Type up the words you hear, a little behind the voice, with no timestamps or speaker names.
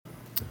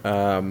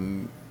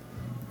Um,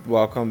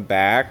 Welcome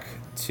back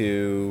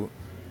to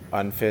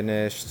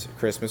Unfinished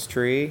Christmas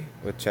Tree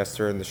with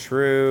Chester and the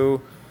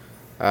Shrew.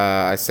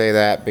 I say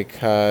that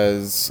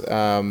because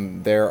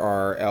there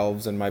are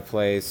elves in my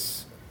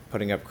place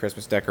putting up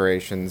Christmas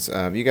decorations.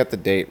 You got the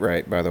date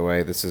right, by the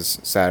way. This is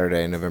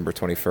Saturday, November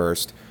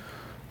 21st.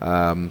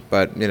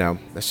 But,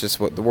 that's just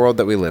what the world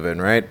that we live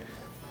in, right?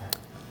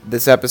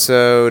 This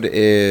episode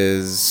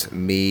is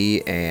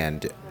me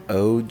and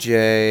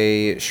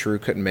OJ. Shrew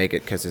couldn't make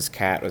it because his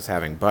cat was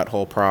having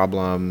butthole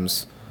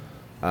problems.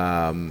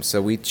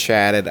 So we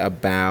chatted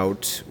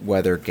about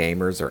whether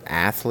gamers are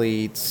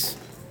athletes,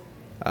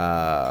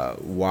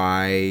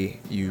 why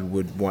you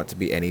would want to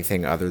be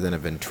anything other than a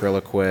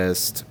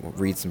ventriloquist,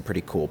 read some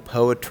pretty cool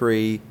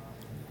poetry.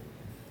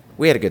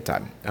 We had a good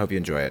time. I hope you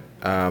enjoy it.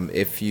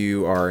 If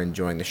you are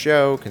enjoying the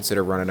show,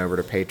 consider running over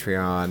to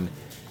Patreon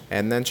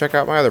and then check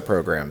out my other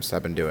programs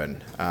I've been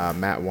doing.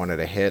 Matt wanted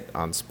a hit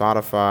on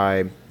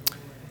Spotify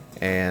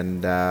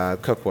and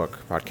Cookbook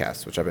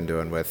podcast, which I've been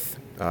doing with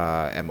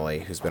Emily,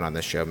 who's been on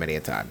this show many a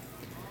time.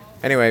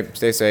 Anyway,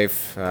 stay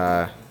safe,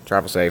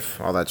 travel safe,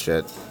 all that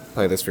shit.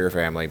 Play this for your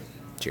family.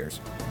 Cheers.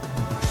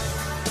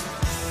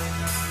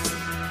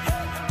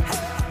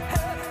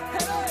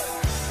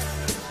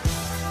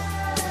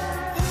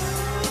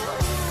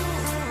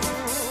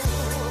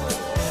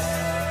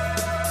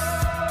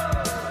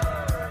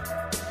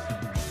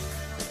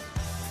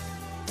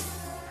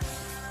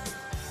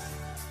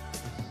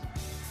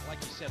 Like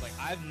you said, like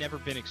I've never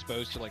been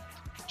exposed to like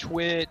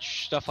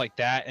Twitch stuff like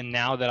that, and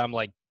now that I'm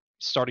like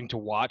starting to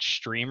watch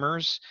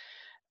streamers,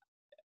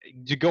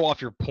 to go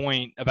off your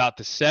point about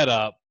the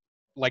setup,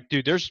 like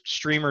dude, there's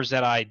streamers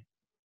that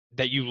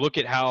you look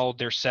at how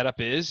their setup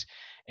is,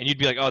 and you'd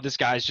be like, oh, this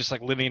guy's just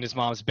like living in his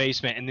mom's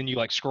basement, and then you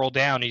like scroll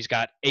down, and he's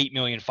got 8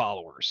 million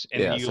followers,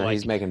 and then Yeah, you so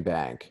he's like, making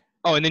bank.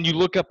 oh, and then you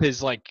look up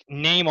his like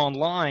name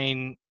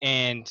online,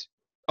 and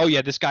oh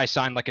yeah, this guy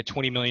signed like a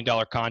 $20 million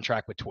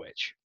contract with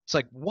Twitch. It's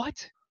like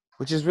what?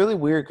 Which is really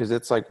weird because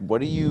it's like,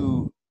 what do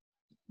you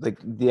like?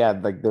 Yeah,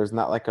 like there's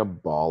not like a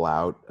ball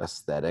out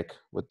aesthetic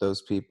with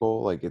those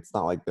people. Like it's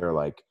not like they're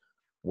like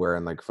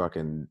wearing like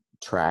fucking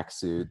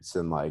tracksuits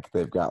and like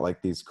they've got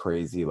like these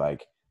crazy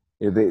like.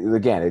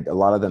 Again, a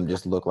lot of them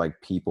just look like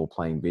people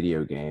playing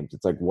video games.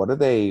 It's like, what are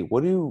they?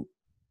 What do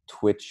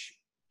Twitch?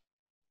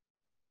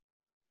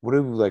 What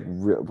do like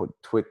what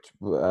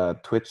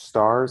Twitch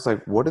stars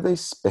like? What do they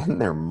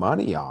spend their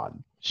money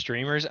on?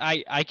 Streamers,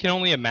 I can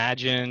only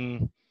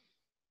imagine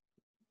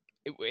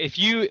if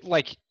you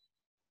like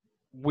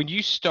when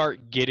you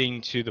start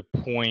getting to the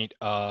point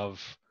of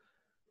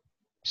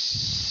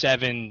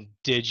 7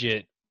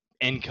 digit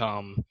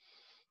income,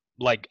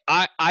 like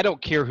I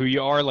don't care who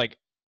you are, like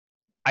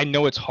I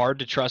know it's hard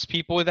to trust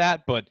people with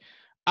that, but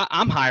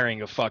I'm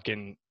hiring a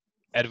fucking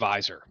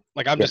advisor.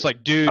 Like I'm Yeah. just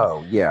like, dude,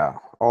 Oh yeah,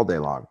 all day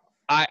long.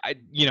 I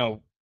you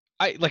know,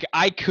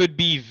 I could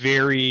be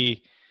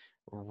very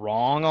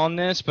wrong on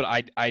this, but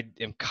I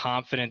am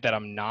confident that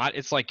I'm not.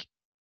 It's like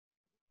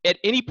at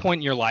any point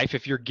in your life,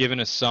 if you're given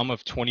a sum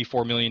of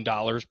 $24 million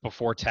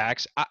before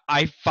tax,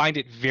 I find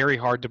it very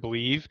hard to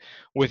believe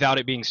without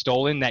it being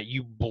stolen that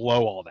you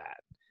blow all that.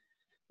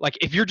 Like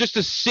if you're just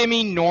a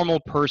semi-normal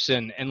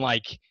person and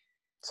like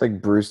It's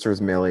like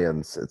Brewster's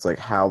Millions. It's like,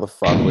 how the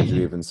fuck would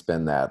you even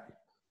spend that?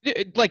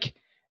 like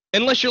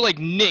unless you're like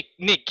Nick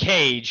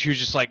Cage, who's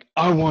just like,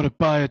 I want to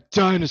buy a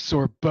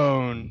dinosaur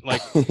bone,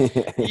 like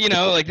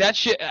like that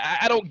shit.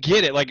 I don't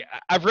get it. Like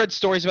I've read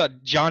stories about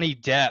Johnny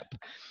Depp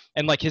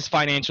and like his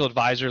financial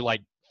advisor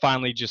like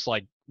finally just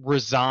like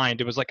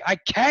resigned. It was like I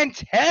can't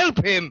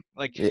help him.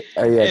 Like Yeah,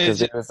 oh yeah,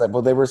 because it's it was like,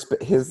 well, they were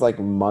his like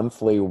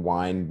monthly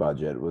wine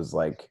budget was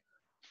like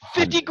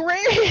 50 100.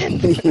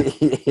 grand.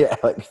 Yeah,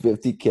 like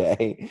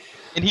 50K.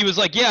 And he was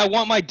like, yeah, I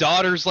want my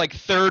daughter's like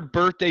third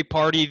birthday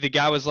party. The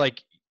guy was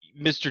like,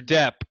 Mr.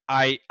 Depp,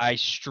 I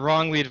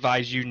strongly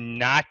advise you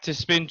not to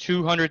spend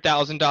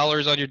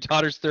 $200,000 on your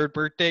daughter's third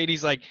birthday. And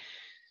he's like,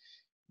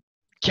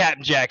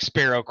 Captain Jack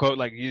Sparrow quote,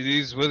 like, "It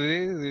is what it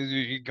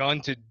is.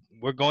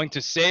 We're going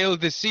to sail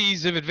the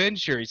seas of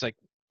adventure." He's like,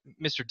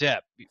 Mr. Depp.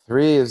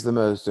 3 is the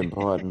most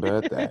important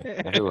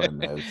birthday. Everyone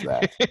knows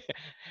that.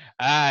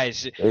 I,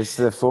 It's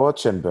the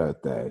fortune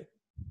birthday.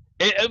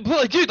 but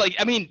like, dude, like,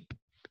 I mean,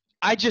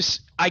 I guess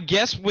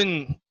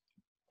when,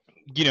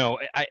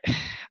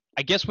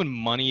 I guess when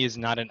money is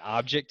not an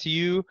object to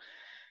you,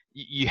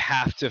 you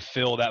have to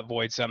fill that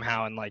void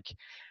somehow. And like,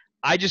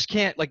 I just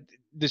can't like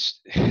this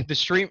the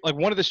stream like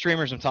one of the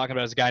streamers I'm talking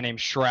about is a guy named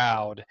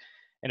Shroud,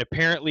 and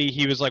apparently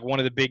he was like one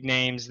of the big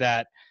names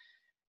that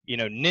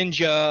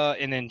Ninja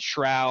and then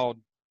Shroud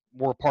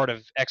were part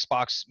of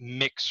Xbox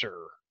Mixer,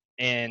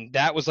 and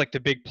that was like the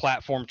big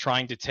platform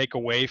trying to take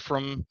away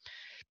from.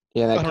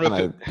 Yeah, I that don't know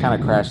if it, kind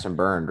of crashed and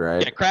burned, yeah,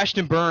 right? crashed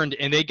and burned,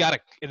 and they got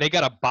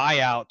a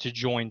buyout to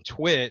join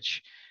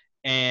Twitch,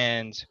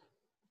 and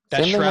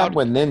that Same thing happened Shroud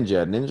with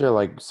Ninja. Ninja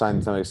like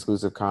signed some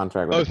exclusive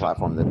contract with a both of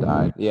platform that them,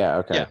 died. Yeah,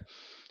 okay. yeah.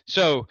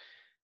 So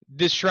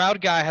this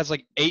Shroud guy has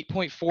like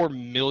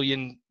 8.4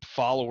 million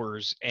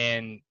followers,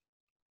 and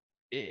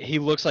he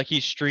looks like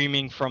he's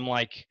streaming from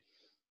like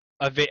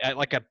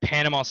like a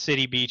Panama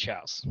City beach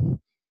house,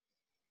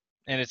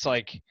 and it's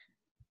like,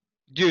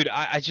 dude,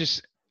 I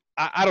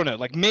don't know.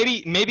 Like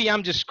maybe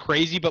I'm just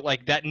crazy, but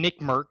like that Nick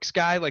Merckx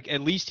guy, like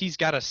at least he's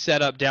got a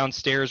setup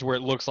downstairs where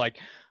it looks like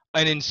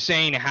an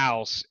insane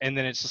house, and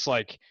then it's just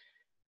like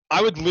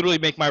I would literally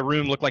make my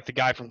room look like the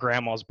guy from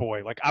Grandma's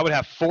Boy. Like I would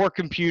have 4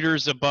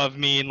 computers above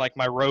me in like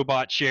my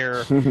robot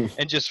chair,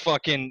 and just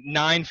fucking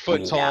 9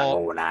 foot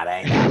tall.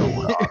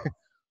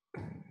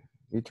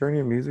 You turn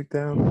your music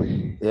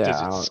down? Yeah,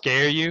 Does it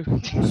scare you?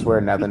 just wear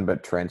nothing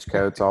but trench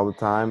coats all the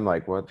time.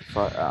 Like what the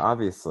fuck?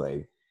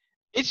 Obviously.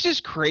 It's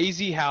just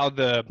crazy how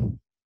the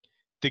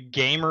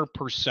gamer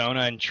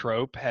persona and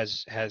trope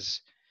has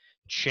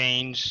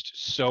changed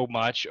so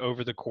much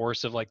over the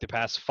course of like the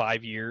past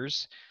 5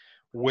 years,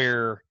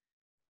 where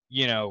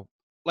you know,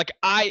 like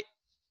I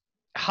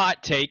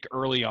hot take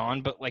early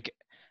on, but like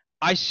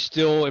I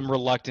still am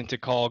reluctant to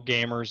call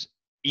gamers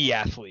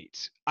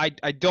e-athletes. I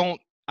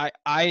don't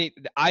I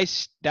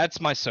that's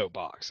my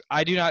soapbox.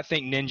 I do not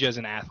think Ninja is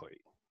an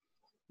athlete.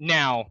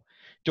 Now,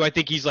 do I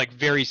think he's like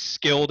very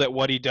skilled at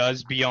what he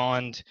does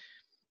beyond,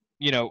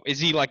 is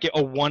he like a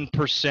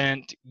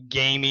 1%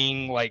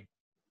 gaming like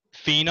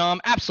phenom?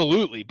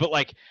 Absolutely. But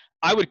like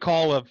I would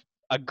call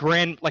a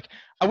grand, like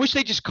I wish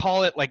they just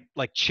call it like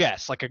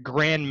chess, like a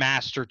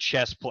grandmaster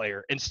chess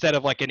player instead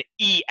of like an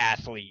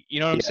e-athlete. You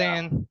know what I'm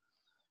saying?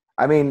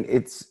 I mean,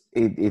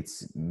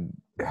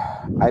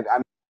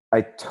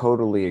 I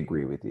totally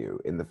agree with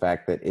you in the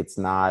fact that it's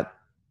not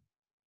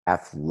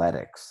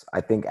athletics.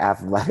 I think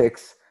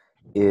athletics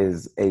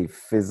is a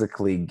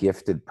physically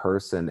gifted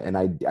person, and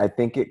I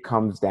think it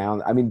comes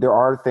down. I mean, there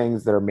are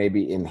things that are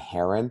maybe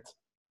inherent,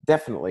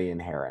 definitely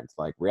inherent,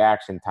 like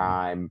reaction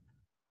time,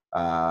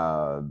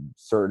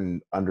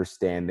 certain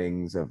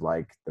understandings of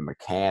like the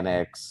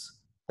mechanics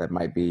that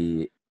might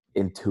be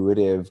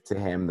intuitive to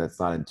him that's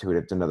not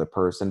intuitive to another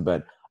person.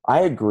 But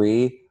I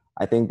agree.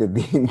 I think that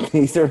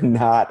these are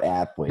not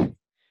athletes.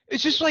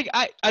 It's just like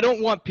I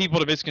don't want people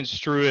to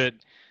misconstrue it.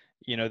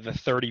 The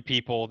 30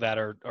 people that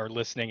are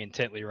listening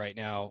intently right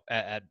now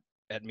at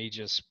me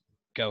just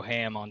go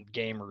ham on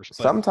gamers, but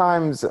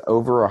Sometimes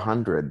over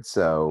 100.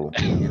 So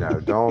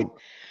don't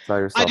tell I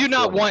yourself do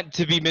not short. want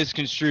to be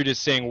misconstrued as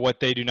saying what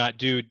they do not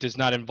do does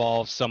not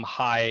involve some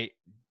high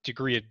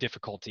degree of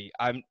difficulty.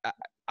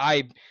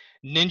 I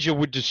Ninja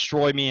would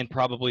destroy me in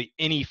probably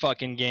any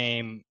fucking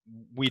game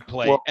we'd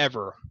play Well,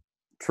 ever.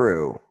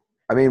 true.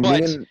 I mean,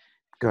 But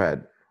go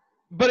ahead.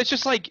 it's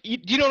just like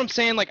you know what I'm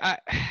saying? Like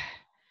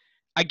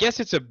I guess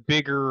it's a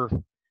bigger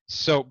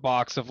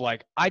soapbox of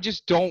like I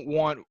just don't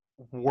want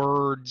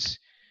words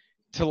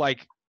to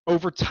like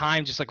over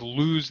time just like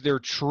lose their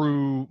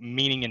true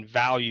meaning and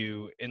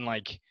value in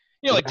like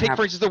like take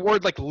for instance the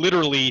word like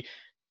literally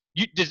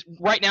you just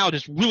right now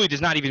just really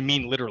does not even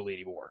mean literally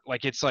anymore.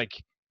 Like it's like,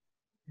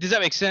 does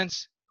that make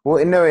sense?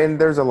 Well, no, and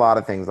there's a lot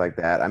of things like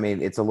that. I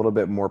mean, it's a little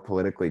bit more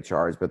politically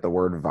charged, but the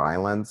word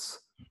violence,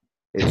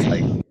 it's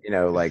like,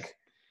 like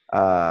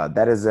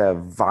that is a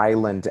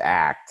violent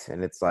act.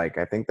 And it's like,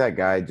 I think that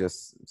guy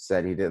just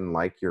said he didn't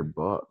like your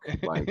book.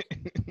 Like,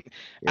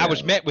 I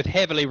was met with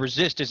heavily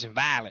resistance and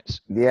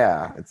violence.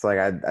 yeah, it's like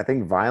I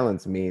think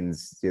violence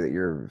means that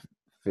you're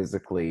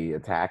physically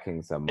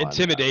attacking someone.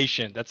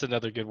 Intimidation, that's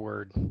another good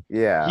word.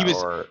 Yeah, He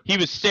was or he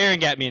was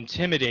staring at me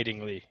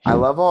intimidatingly. I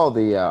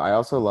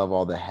also love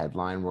all the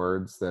headline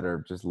words that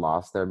are just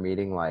lost their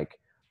meaning, like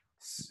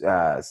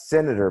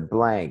Senator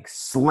blank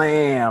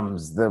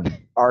slams the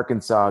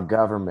Arkansas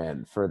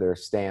government for their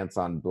stance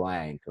on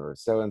blank, or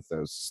so and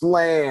so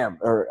slam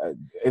or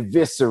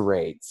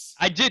eviscerates.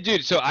 I did,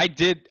 dude. So I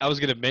was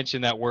gonna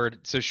mention that word.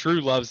 So Shrew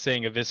loves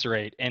saying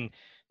eviscerate, and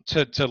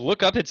to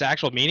look up its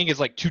actual meaning is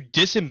like to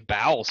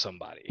disembowel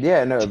somebody.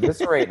 Yeah, no,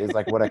 eviscerate is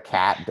like what a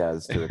cat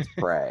does to its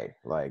prey.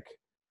 Like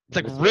It's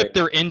like rip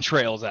their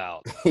entrails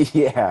out.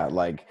 yeah,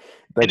 And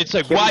it's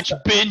like, watch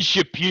Ben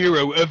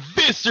Shapiro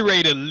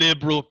eviscerate a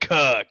liberal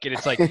cuck. And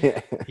it's like,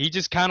 he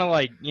just kind of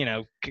like,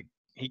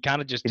 he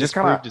kind of just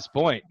disproved his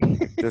point.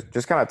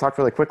 just kind of talked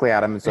really quickly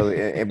at him, and so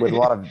with a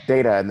lot of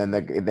data, and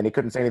then he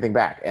couldn't say anything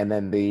back, and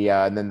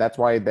then that's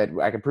why that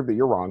I can prove that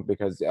you're wrong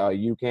because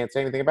you can't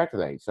say anything back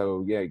today.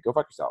 So yeah, go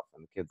fuck yourself.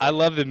 And the kids, I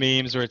love the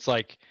memes where it's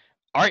like,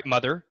 all right,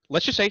 mother,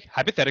 let's just say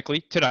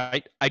hypothetically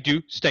tonight I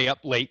do stay up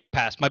late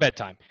past my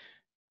bedtime.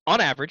 On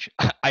average,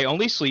 I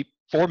only sleep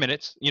 4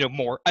 minutes,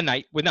 more a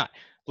night with not.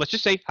 Let's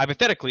just say,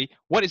 hypothetically,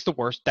 what is the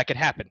worst that could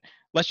happen?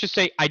 Let's just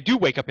say I do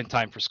wake up in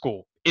time for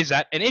school. Is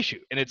that an issue?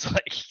 And it's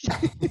like,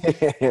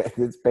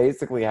 it's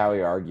basically how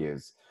he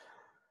argues.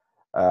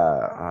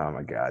 Oh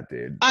my god,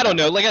 dude. I don't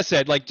know. Like I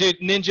said, like dude,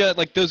 Ninja,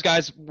 like those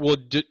guys will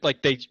do,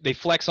 like they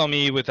flex on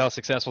me with how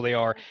successful they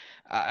are.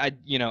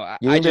 You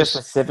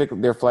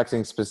think they're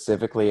flexing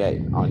specifically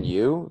on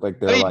you? Like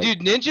they're like, dude,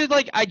 Ninja,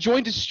 like I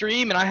joined a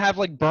stream and I have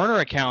like burner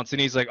accounts,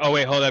 and he's like, oh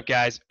wait, hold up,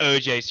 guys,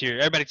 OJ's here.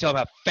 Everybody tell him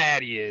how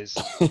fat he is.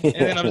 And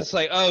then I'm just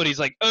like, oh, and he's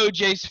like,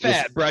 OJ's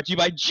fat, brought to you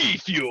by G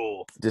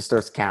Fuel. Just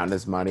starts counting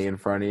his money in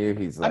front of you.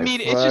 He's like, I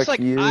mean, it's just like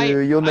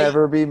you'll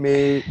never be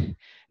me.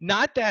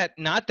 Not that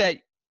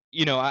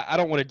I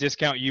don't want to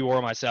discount you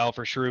or myself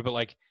or Shrew, but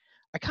like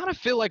I kind of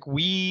feel like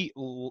we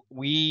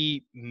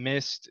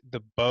missed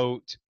the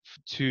boat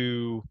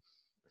to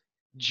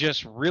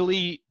just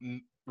really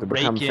To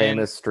become rake in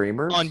famous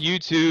streamers? on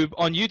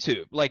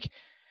YouTube. Like,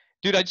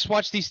 dude, I just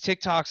watched these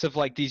TikToks of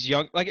like these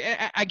young, like,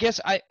 I guess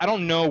I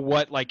don't know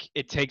what like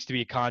it takes to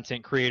be a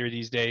content creator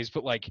these days,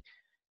 but like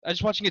I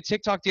was watching a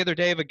TikTok the other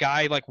day of a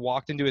guy like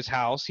walked into his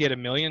house. He had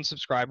 1 million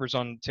subscribers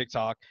on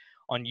TikTok.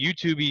 On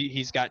YouTube,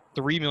 he's got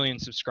 3 million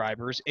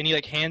subscribers, and he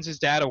like hands his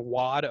dad a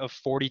wad of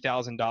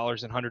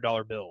 $40,000 in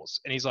 $100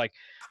 bills, and he's like,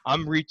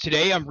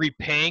 today I'm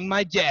repaying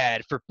my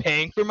dad for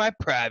paying for my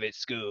private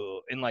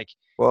school," and like he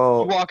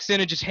Well, walks in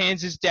and just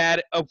hands his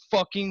dad a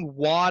fucking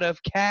wad of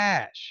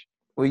cash.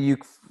 well,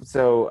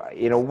 so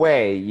in a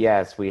way,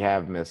 yes, we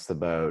have missed the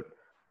boat.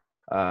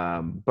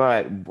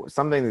 But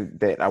something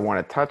that I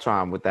want to touch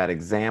on with that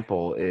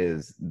example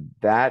is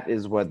that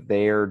is what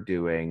they're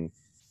doing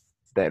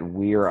that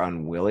we're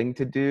unwilling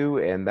to do,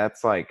 and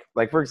that's like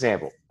for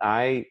example,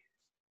 I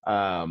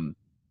um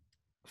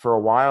for a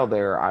while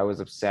there, I was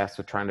obsessed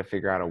with trying to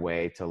figure out a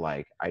way to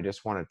like I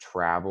just want to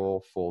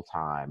travel full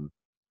time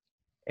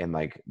and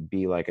like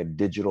be like a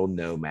digital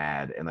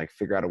nomad and like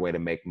figure out a way to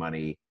make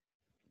money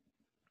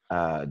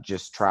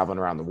just traveling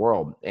around the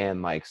world.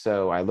 And like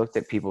so I looked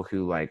at people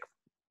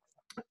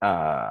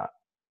uh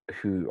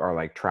who are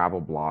like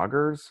travel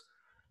bloggers.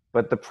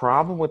 But the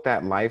problem with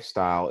that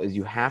lifestyle is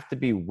you have to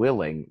be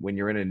willing when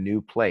you're in a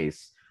new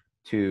place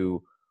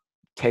to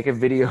take a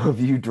video of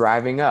you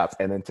driving up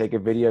and then take a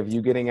video of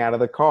you getting out of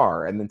the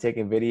car and then take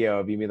a video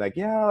of you being like,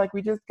 yeah, like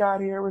we just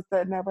got here, we're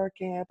setting up our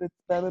camp, it's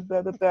blah blah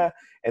blah blah blah,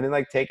 and then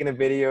like taking a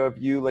video of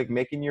you like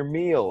making your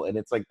meal. And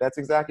it's like that's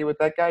exactly what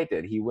that guy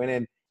did. He went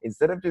in,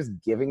 instead of just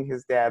giving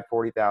his dad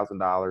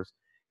 $40,000,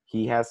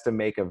 he has to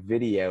make a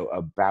video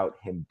about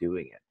him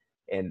doing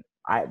it. And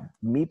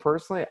me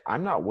personally,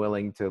 I'm not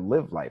willing to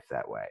live life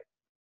that way.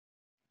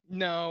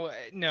 No,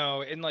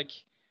 no, and like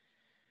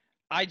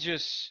I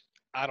just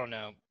I don't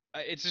know.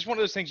 It's just one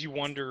of those things you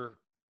wonder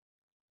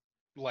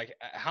like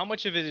how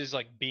much of it is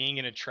like being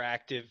an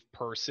attractive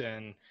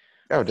person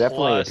Oh,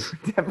 definitely, plus,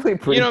 definitely a you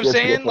pretty know what I'm good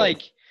saying? deal.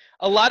 Like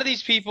a lot of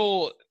these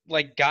people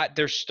like got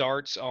their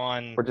starts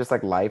on, Or just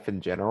like life in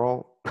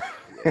general.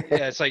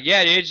 yeah, it's like,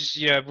 yeah, dude, just,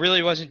 it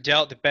really wasn't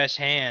dealt the best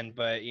hand,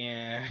 but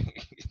yeah.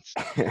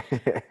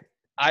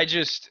 I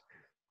just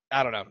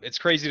I don't know. It's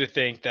crazy to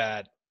think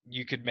that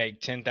you could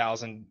make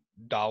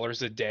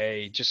 $10,000 a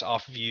day just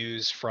off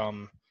views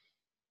from,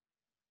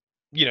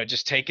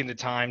 just taking the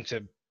time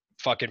to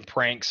fucking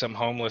prank some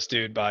homeless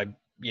dude by,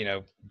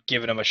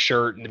 giving him a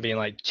shirt and being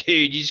like,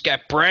 dude, you just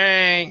got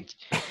pranked.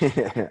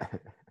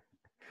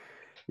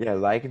 Yeah,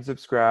 like and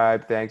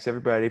subscribe. Thanks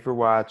everybody for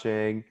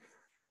watching.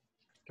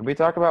 Can we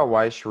talk about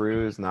why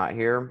Shrew is not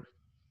here?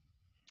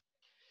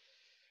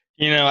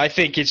 I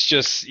think it's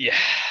just, yeah,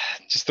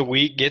 just the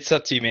week gets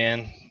up to you,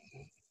 man.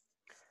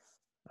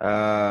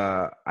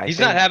 I He's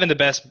not think having the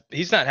best.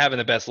 He's not having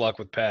the best luck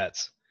with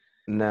pets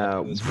up to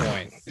no. this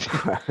point.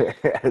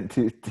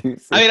 Do I mean,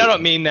 I say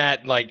don't mean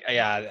that like,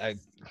 yeah.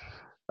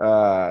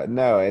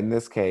 no, in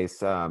this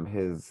case,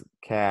 his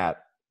cat.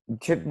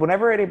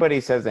 Whenever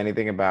anybody says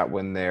anything about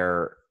when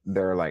they're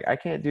like, I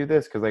can't do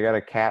this because I got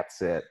a cat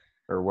sit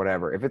or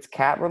whatever. If it's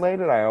cat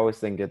related, I always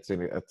think it's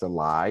a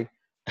lie.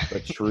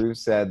 But Shrew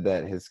said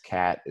that his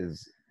cat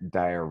is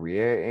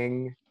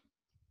diarrheaing,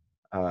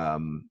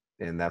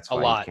 and that's A why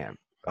he lot. can't.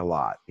 A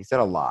lot. He said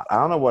a lot. I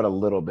don't know what a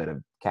little bit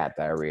of cat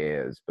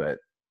diarrhea is, but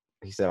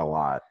he said a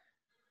lot.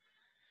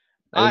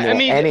 I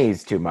mean,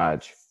 Any's too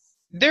much.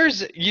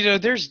 there's.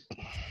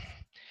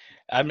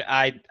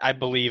 I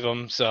believe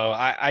him. So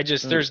I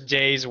just Mm. there's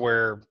days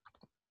where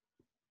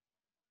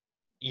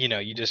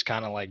you just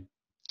kind of like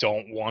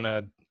don't want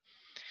to.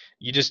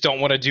 You just don't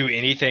want to do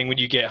anything when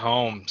you get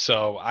home.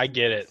 So I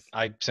get it.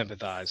 I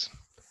sympathize.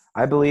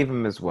 I believe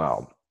him as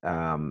well.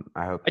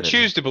 I hope I that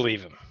choose to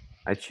believe him.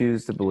 I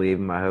choose to believe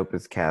him. I hope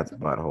his cat's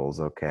butthole's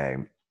okay.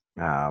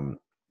 Um,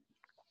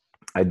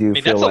 I I do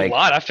mean, feel that's a like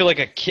lot. I feel like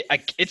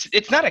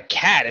it's not a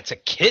cat. It's a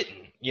kitten.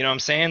 You know what I'm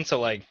saying? So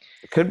like,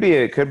 it could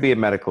be a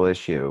medical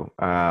issue.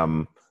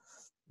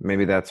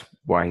 Maybe that's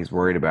why he's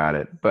worried about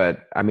it.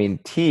 But I mean,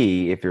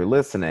 T, if you're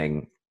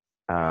listening,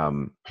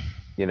 um,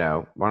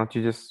 why don't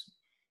you just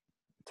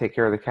take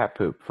care of the cat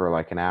poop for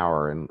like an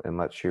hour and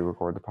let you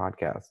record the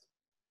podcast?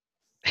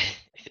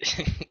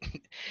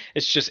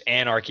 it's just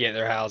anarchy at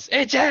their house.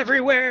 It's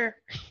everywhere.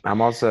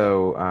 I'm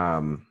also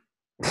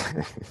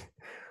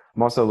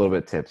I'm also a little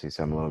bit tipsy,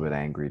 so I'm a little bit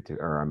angry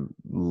or I'm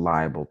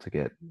liable to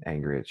get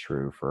angry at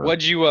Shrew for.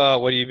 What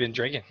have you been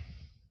drinking?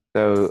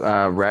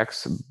 So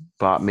Rex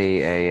bought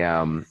me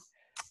a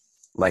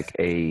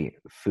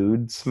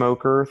food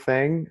smoker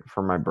thing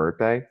for my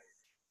birthday.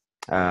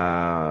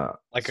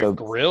 Like a So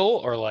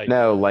grill or like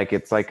no, like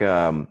it's like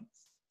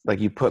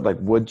you put like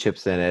wood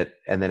chips in it,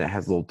 and then it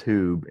has a little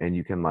tube, and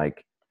you can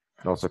like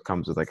it also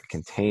comes with like a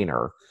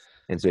container,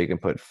 and so you can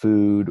put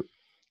food,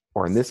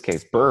 or in this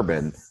case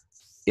bourbon,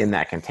 in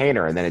that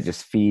container, and then it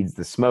just feeds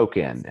the smoke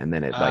in, and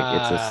then it like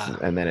ah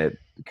and then it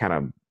kind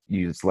of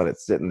you just let it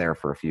sit in there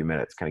for a few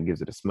minutes, kind of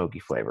gives it a smoky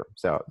flavor.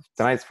 So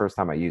tonight's the first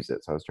time I used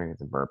it, so I was drinking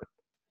some bourbon.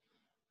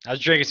 I was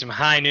drinking some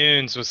high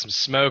noons with some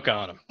smoke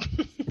on them.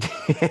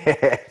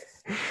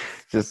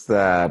 Just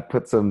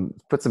put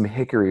some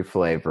hickory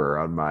flavor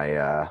on my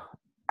on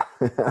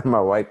my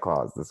White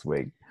Claws this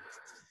week.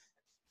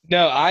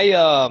 No,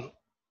 I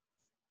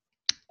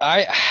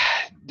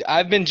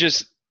I've been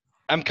just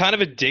I'm kind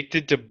of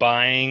addicted to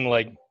buying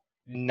like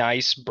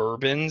nice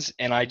bourbons,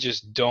 and I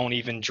just don't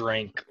even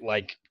drink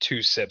like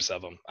 2 sips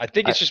of them. I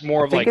think I, it's just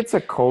more I of think like,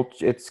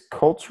 it's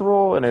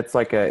cultural, and it's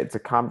a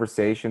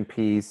conversation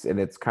piece, and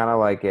it's kind of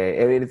like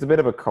it's a bit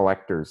of a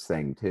collector's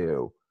thing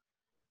too.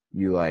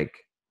 You like,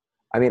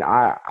 I mean,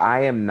 I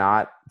am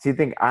not, see,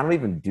 think I don't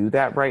even do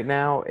that right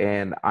now,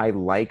 and I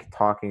like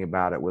talking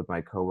about it with my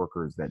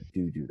coworkers that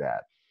do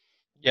that.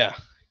 yeah.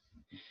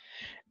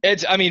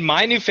 I mean,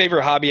 my new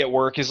favorite hobby at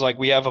work is like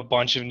we have a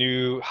bunch of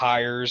new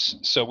hires.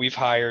 So we've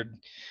hired,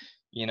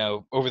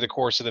 over the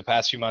course of the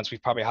past few months,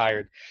 we've probably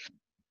hired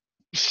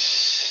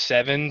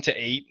 7 to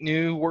 8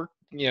 new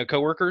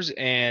coworkers,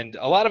 and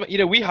a lot of,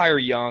 we hire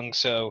young,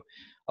 so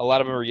a lot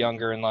of them are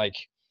younger, and like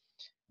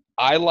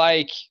I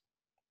like,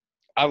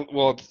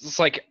 well, it's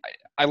like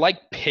I like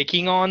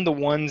picking on the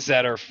ones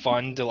that are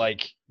fun to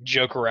like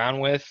joke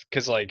around with,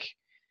 because like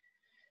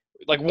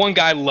one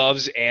guy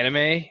loves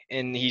anime,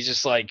 and he's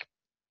just like,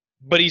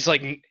 but he's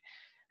like,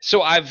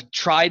 so I've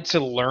tried to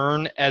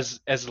learn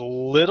as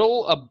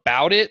little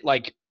about it,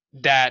 like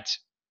that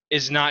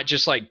is not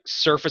just like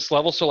surface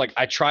level. So like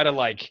I try to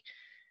like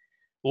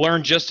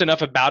learn just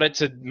enough about it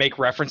to make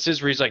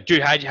references where he's like,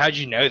 dude, how'd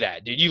you know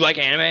that? Dude, you like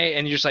anime?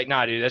 And you're just like,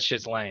 nah, dude, that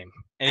shit's lame.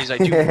 And he's like,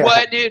 dude,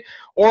 what, dude?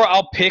 Or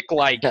I'll pick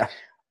like,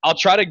 I'll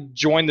try to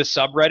join the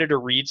subreddit or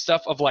read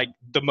stuff of like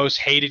the most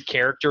hated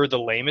character, the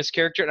lamest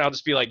character, and I'll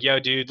just be like, yo,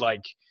 dude,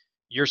 like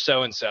you're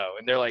so and so,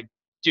 and they're like,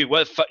 dude,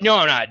 what the fuck? No,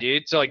 I'm not,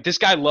 dude. So like this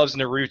guy loves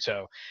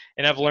Naruto,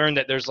 and I've learned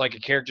that there's like a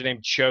character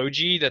named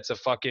Choji that's a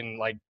fucking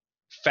like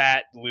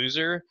fat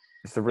loser,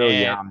 It's a real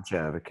and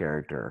Yamcha of a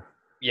character.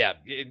 yeah,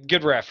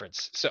 good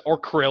reference. So, or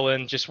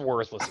Krillin, just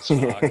worthless as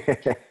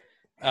fuck.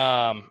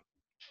 Um,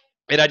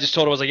 and I just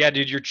told him, I was like, yeah,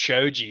 dude, you're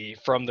Choji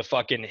from the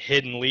fucking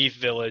Hidden Leaf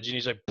Village. And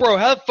he's like, bro,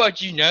 how the fuck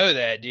do you know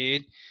that,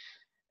 dude?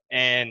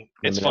 And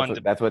I it's mean, fun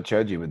to, that's what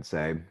Choji would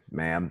say,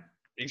 man.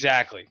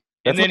 exactly.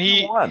 And That's then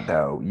what you want,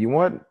 though. You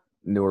want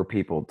newer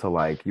people to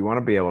like. You want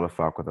to be able to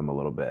fuck with them a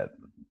little bit.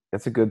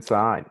 That's a good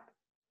sign.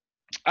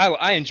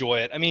 I enjoy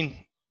it. I mean,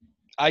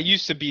 I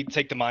used to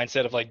take the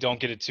mindset of like, don't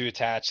get it too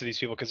attached to these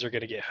people because they're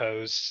going to get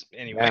hosed Yeah,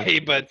 anyway.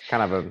 But, it's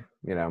kind of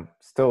a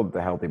still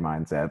the healthy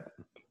mindset.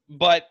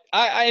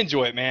 I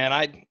enjoy it, man.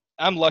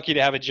 I'm lucky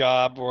to have a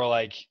job where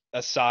like,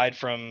 aside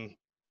from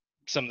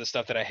some of the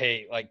stuff that I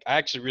hate, like I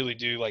actually really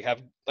do like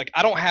have, like,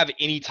 I don't have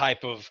any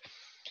type of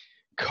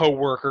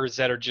coworkers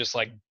that are just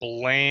like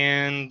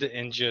bland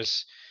and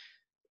just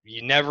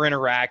you never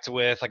interact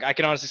with. Like I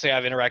can honestly say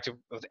I've interacted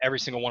with every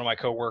single one of my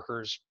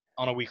coworkers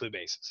on a weekly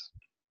basis.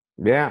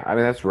 Yeah, I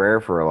mean that's rare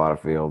for a lot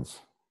of fields.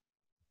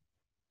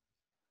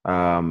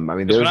 I mean Because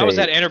when there's I was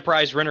a at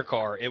Enterprise Renter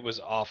Car, it was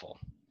awful.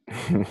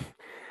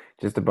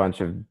 just a bunch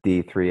of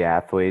D3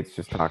 athletes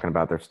just talking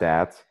about their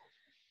stats.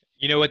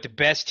 You know what the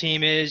best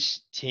team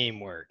is?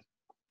 Teamwork.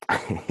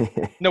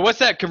 No, what's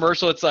that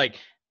commercial? It's like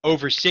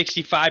over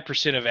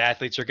 65% of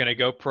athletes are going to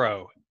go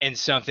pro in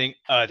something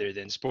other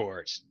than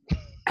sports.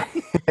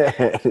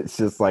 It's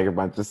just like a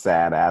bunch of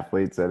sad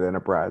athletes at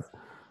Enterprise.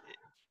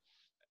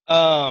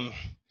 Um,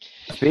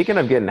 Speaking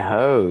of getting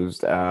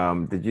hosed,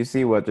 did you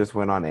see what just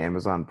went on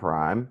Amazon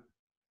Prime?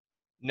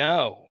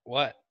 no,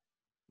 what?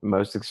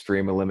 Most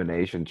Extreme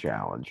Elimination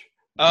Challenge.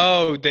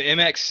 Oh, the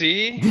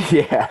MXC?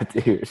 Yeah,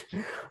 dude.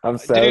 I'm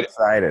so Dude,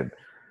 excited.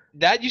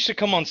 that used to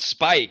come on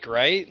Spike,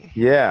 right?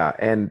 Yeah,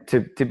 and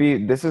to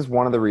be this is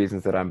one of the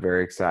reasons that I'm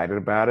very excited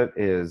about it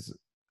is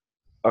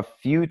a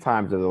few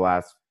times over the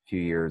last few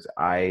years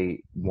I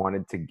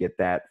wanted to get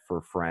that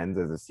for friends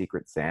as a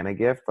Secret Santa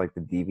gift, like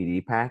the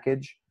DVD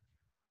package.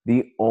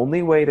 The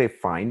only way to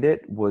find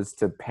it was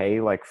to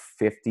pay like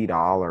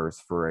 $50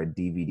 for a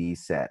DVD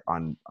set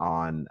on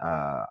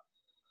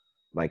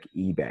like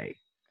eBay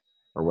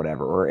or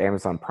whatever, or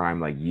Amazon Prime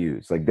like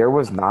used. Like there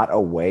was not a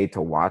way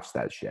to watch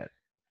that shit.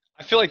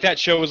 I feel like that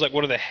show was like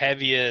one of the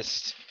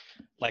heaviest,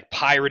 like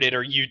pirated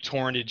or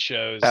torrented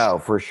shows. Oh,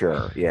 for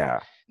sure. Yeah.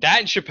 That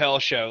and Chappelle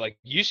Show, like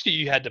used to,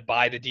 you had to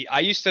buy the I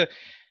used to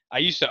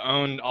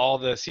own all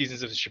the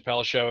seasons of the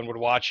Chappelle Show and would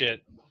watch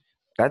it.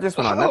 That just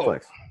went on Oh,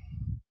 Netflix.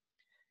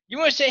 you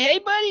want to say, hey,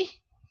 buddy?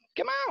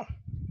 Come on.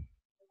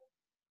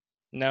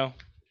 No,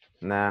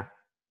 Nah.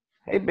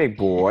 Hey, big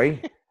boy.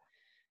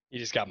 you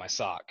just got my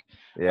sock.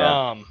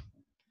 Yeah. Um,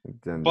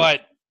 Then just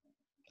but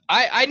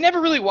I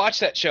never really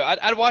watched that show.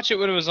 I'd watch it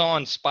when it was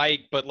on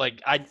Spike, but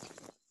like I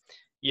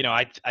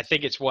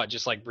think it's what,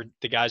 just like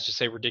the guys just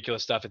say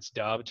ridiculous stuff. It's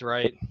dubbed,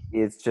 right?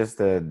 it's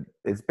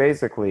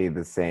basically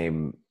the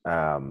same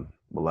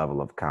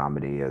level of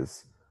comedy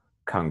as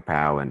Kung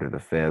Pao Under the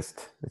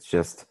Fist. It's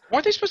just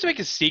Weren't they supposed to make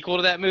a sequel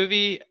to that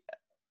movie?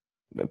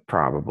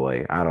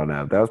 Probably. I don't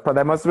know.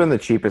 That must have been the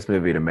cheapest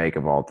movie to make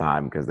of all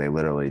time because they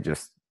literally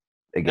just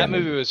That again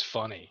movie was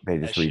funny. they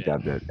just That shit.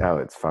 redubbed it. Oh,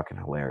 it's fucking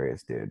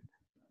hilarious, dude.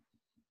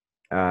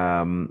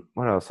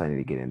 What else I need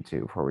to get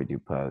into before we do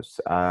posts?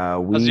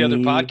 How's the other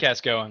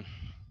podcast going?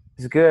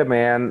 It's good,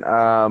 man.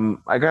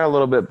 I got a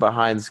little bit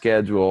behind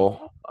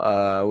schedule,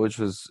 which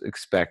was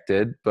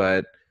expected,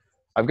 but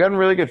I've gotten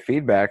really good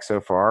feedback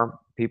so far.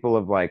 People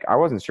have like, I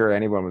wasn't sure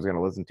anyone was going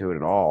to listen to it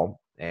at all,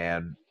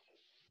 and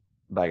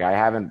like I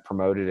haven't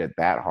promoted it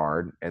that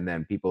hard, and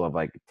then people have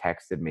like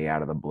texted me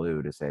out of the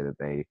blue to say that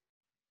they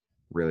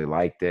really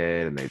liked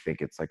it and they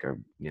think it's like a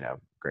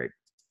great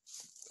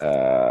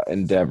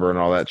endeavor and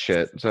all that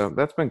shit. So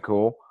that's been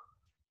cool.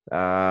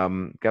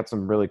 Got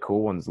some really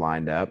cool ones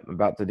lined up. I'm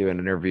about to do an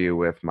interview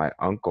with my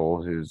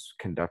uncle who's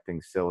conducting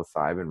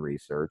psilocybin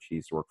research. He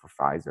used to work for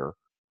Pfizer.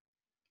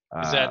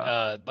 Is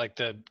that like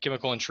the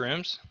chemical and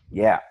shrooms?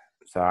 Yeah.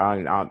 So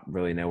I don't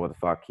really know what the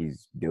fuck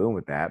he's doing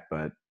with that,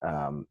 but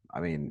I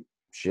mean,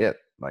 shit,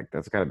 like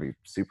that's got to be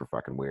super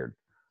fucking weird.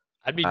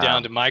 I'd be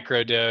down to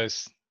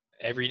microdose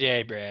every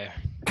day, bro.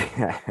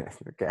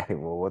 Okay,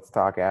 well, let's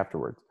talk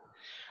afterwards.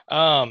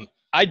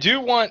 I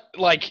do want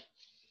like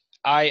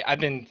I've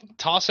been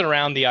tossing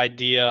around the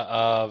idea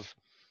of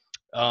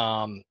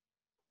like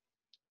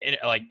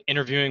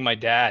interviewing my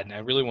dad, and I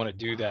really want to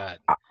do that.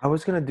 I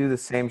was gonna do the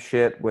same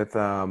shit with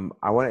I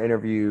want to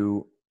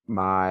interview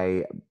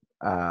my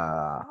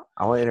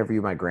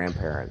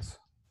grandparents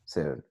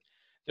soon.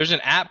 There's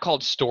an app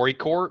called Story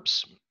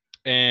Corps,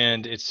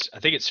 and I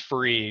think it's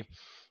free,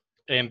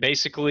 and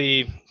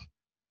basically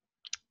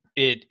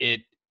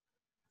it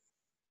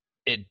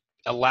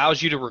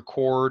allows you to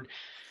record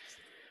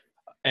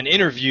an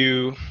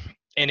interview,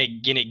 and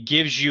it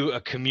gives you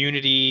a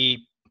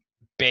community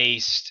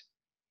based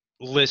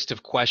list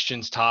of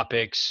questions,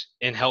 topics,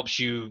 and helps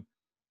you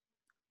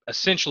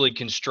essentially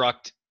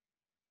construct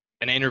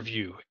an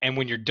interview. And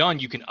when you're done,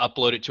 you can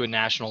upload it to a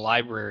national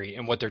library.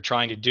 And what they're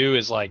trying to do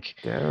is like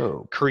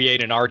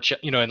create an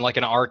and like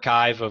an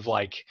archive of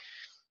like,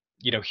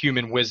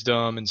 human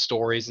wisdom and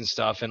stories and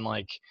stuff. And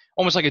like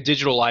almost like a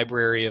digital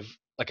library of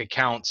like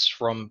accounts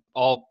from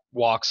all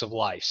walks of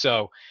life.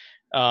 So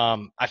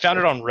I found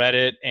it on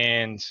Reddit,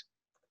 and,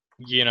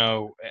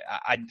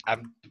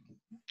 I'm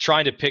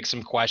trying to pick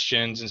some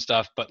questions and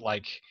stuff, but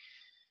like,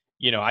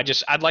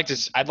 I'd like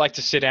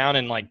to sit down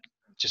and like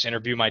just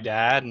interview my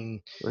dad. And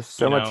there's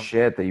so much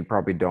shit that you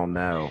probably don't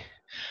know.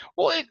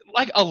 Well,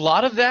 like a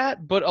lot of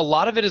that, but a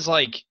lot of it is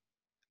like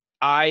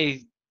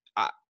I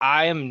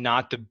am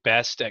not the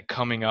best at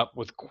coming up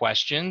with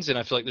questions, and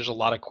I feel like there's a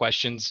lot of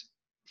questions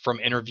from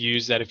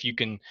interviews that if you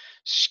can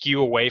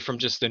skew away from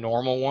just the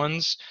normal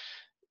ones,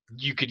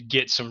 you could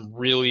get some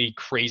really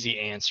crazy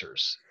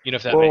answers.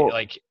 If that makes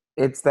like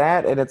it's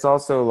that, and it's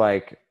also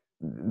like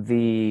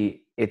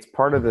it's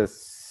part of the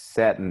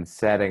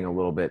setting a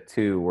little bit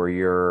too, where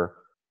you're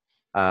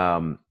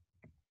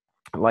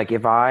like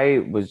if I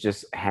was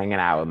just hanging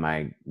out with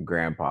my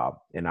grandpa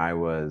and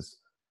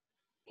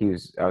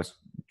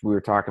we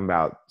were talking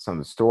about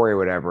some story or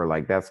whatever,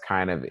 like that's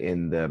kind of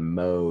in the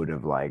mode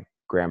of like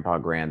grandpa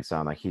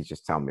grandson, like he's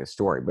just telling me a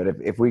story. But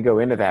if we go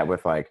into that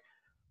with like,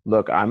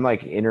 look, I'm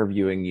like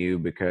interviewing you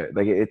because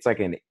like it's like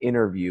an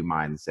interview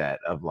mindset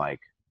of like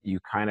you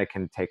kind of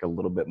can take a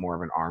little bit more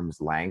of an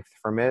arm's length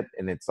from it,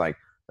 and it's like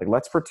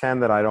let's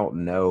pretend that I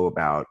don't know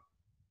about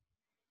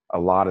a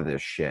lot of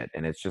this shit,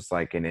 and it's just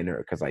like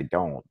because I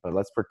don't, but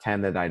let's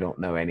pretend that I don't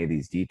know any of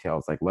these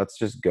details. Like let's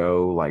just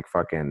go like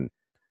fucking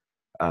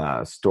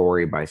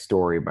story by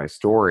story by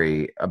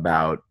story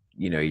about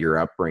your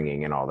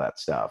upbringing and all that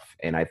stuff,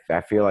 and I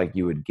feel like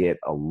you would get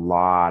a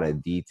lot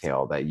of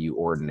detail that you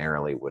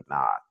ordinarily would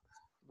not.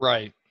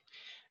 Right.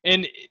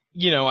 And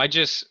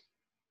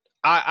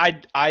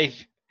I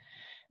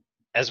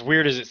as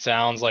weird as it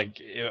sounds, like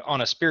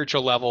on a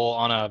spiritual level,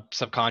 on a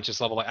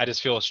subconscious level, like I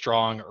just feel a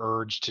strong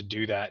urge to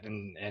do that,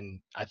 and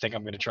I think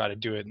I'm going to try to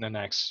do it in the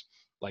next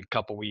like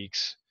couple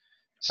weeks.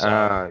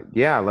 So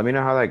yeah, let me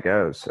know how that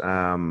goes.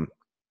 I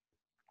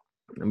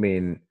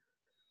mean,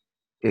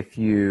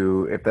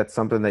 if that's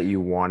something that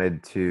you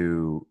wanted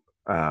to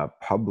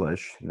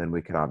publish, then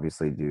we could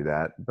obviously do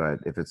that. But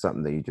if it's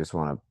something that you just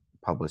want to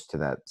publish to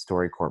that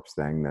Story Corps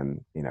thing,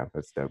 then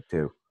that's dope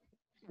too.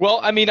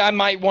 Well, I mean, I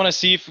might want to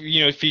see if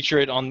feature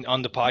it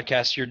on the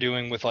podcast you're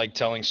doing with like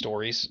telling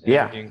stories,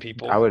 interviewing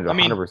people. I would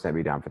 100%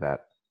 be down for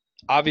that.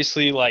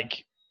 Obviously,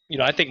 like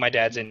I think my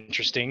dad's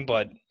interesting,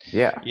 but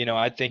yeah,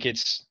 I think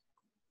it's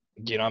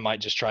I might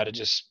just try to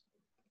just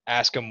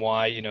ask him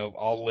why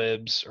all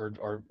libs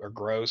are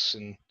gross,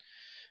 and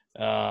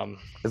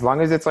as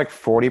long as it's like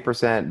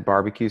 40%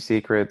 barbecue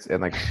secrets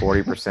and like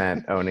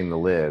 40% owning the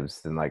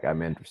libs, then like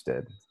I'm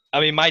interested.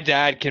 I mean, my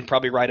dad can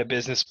probably write a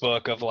business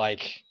book of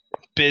like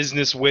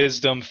business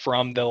wisdom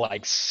from the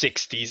like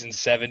 60s and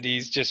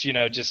 70s,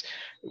 just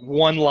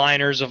one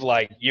liners of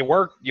like you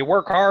work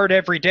hard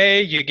every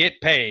day, you get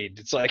paid.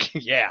 It's like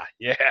yeah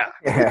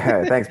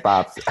thanks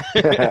pops.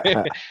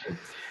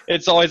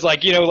 It's always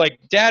like like,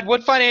 Dad,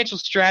 what financial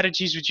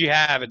strategies would you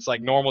have? It's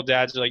like normal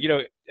dads are like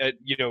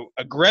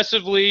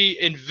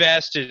aggressively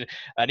invest in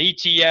an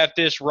ETF,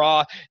 this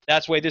Roth.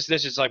 That's the way this.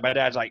 It's like my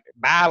dad's like,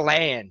 buy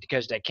land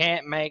because they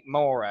can't make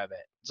more of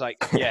it. It's like,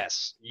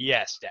 yes,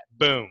 Dad.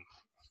 Boom.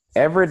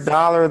 Every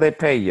dollar they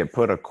pay you,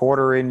 put a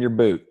quarter in your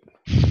boot.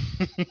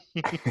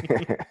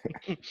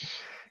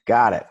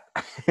 Got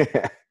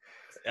it.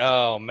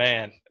 Oh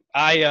man,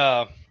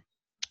 I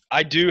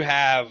do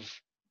have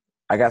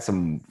I got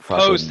some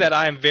posts that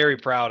I am very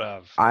proud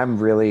of. I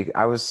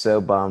was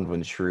so bummed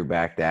when Shrew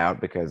backed out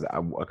because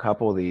a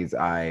couple of these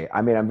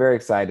I'm very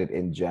excited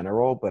in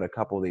general, but a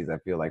couple of these I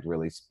feel like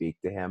really speak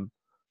to him.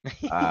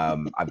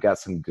 I've got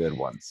some good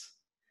ones.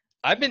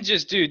 I've been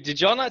dude, did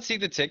y'all not see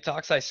the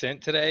TikToks I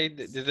sent today?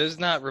 Did those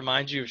not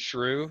remind you of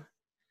Shrew?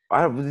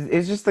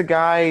 It's just the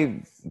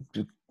guy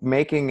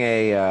making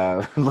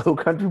a Low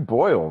Country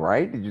boil,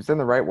 right? Did you send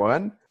the right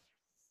one?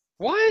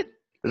 What?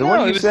 The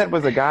one you sent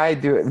was a guy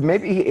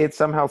maybe it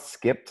somehow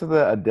skipped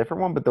to a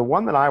different one, but the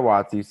one that I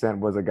watched you sent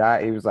was a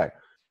guy. He was like,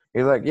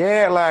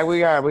 yeah, like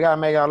we gotta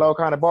make our low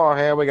kind of ball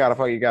here.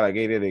 You gotta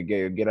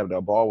get up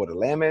the ball with a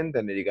lemon,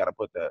 and then you gotta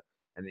put the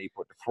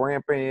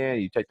shrimp in.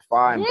 You take the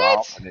fines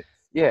off, and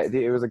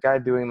it was a guy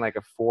doing like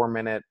a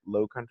 4-minute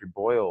Low Country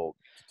boil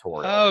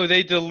tutorial. Oh,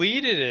 they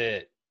deleted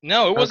it.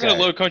 No, it wasn't a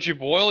Low Country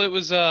boil. It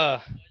was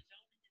oh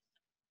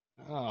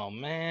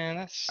man,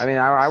 that's.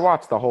 I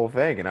watched the whole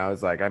thing, and I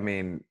was like,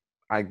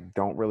 I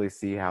don't really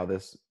see how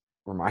this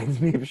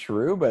reminds me of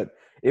Shrew, but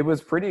it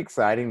was pretty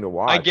exciting to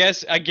watch. I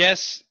guess it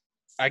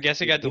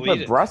got deleted.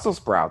 He put Brussels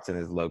sprouts in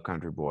his Low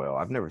Country boil.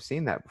 I've never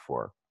seen that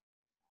before.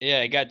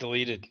 Yeah, it got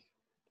deleted.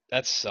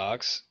 That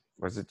sucks.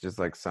 Was it just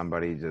like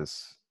somebody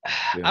just?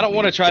 I don't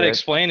want to try to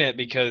explain it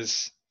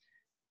because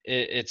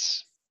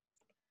it's.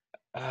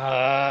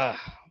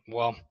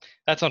 Well,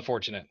 that's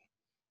unfortunate.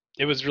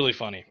 It was really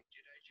funny.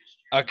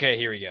 Okay,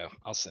 here we go.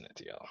 I'll send it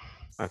to y'all.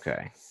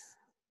 Okay.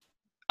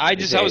 I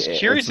was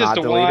curious as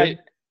to why.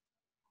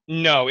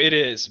 No, it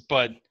is,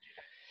 but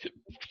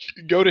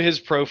go to his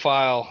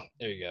profile.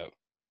 There you go.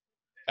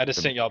 I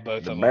just sent y'all both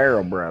of them. The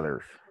Barrel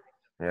Brothers.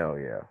 Hell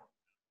yeah.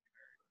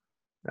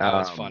 That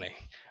was funny.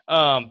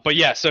 But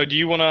yeah, so do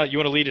you wanna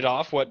lead it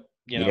off? What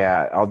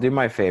Yeah, I'll do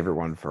my favorite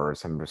one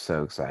first. I'm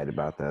so excited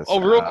about this.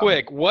 Oh, real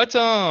quick, what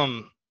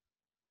how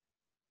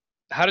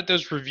did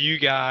those review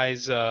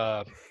guys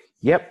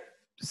Yep.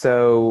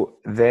 So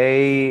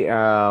they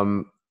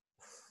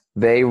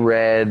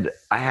read,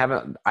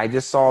 I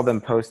just saw them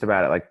post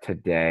about it like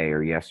today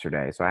or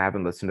yesterday, so I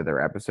haven't listened to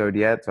their episode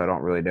yet, so I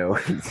don't really know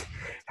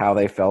how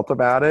they felt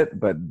about it,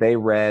 but they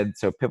read,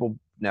 so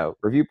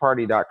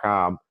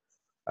reviewparty.com,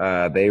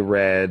 they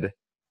read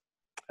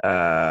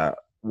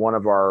one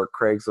of our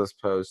Craigslist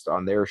posts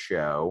on their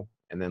show,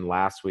 and then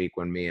last week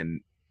when me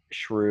and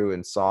Shrew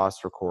and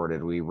Sauce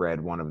recorded, we read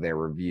one of their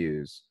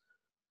reviews,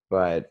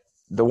 but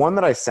the one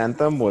that I sent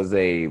them was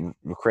a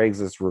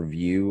Craigslist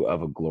review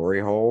of a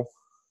glory hole.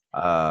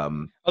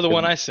 the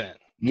one I sent.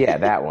 Yeah,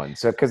 that one.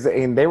 So,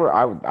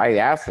 I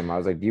asked them, I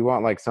was like, do you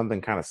want like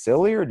something kind of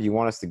silly or do you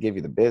want us to give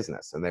you the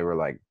business? And they were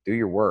like, do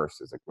your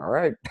worst. It's like, all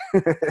right.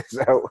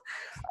 So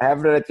I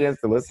haven't had a chance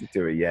to listen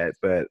to it yet,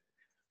 but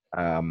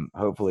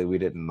hopefully we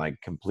didn't like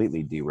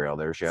completely derail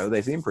their show.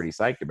 They seem pretty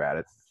psyched about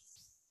it.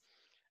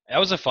 That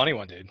was a funny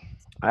one, dude.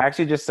 I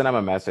actually just sent them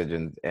a message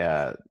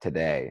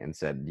today and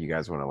said, you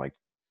guys want to like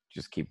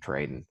just keep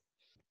trading?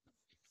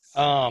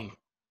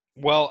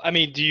 Well,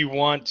 do you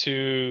want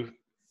to?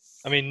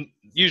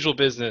 Usual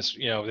business.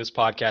 This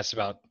podcast is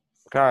about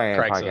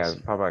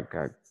Craigslist.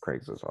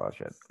 Craigslist, all that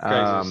shit.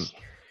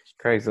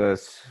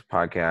 Craigslist.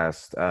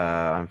 Podcast,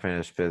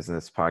 Unfinished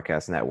Business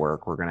Podcast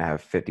Network. We're gonna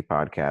have 50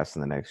 podcasts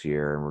in the next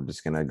year, and we're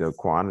just gonna go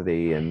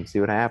quantity and see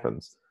what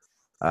happens.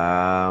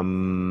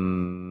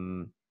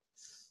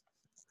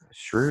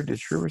 Shrew, did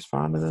Shrew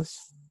respond to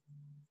this?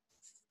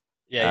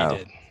 Yeah, he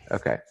did.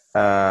 Okay.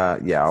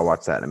 Yeah, I'll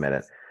watch that in a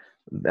minute.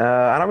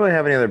 I don't really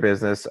have any other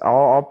business.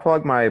 I'll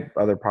plug my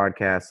other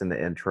podcasts in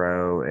the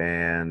intro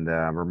and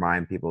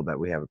remind people that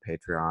we have a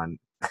Patreon.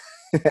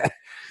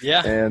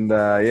 Yeah. And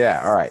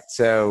all right.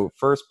 So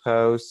first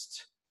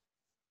post,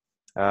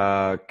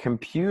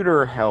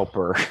 computer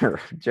helper,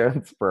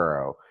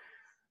 Jonesboro.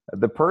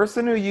 The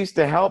person who used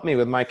to help me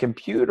with my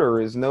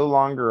computer is no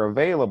longer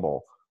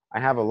available. I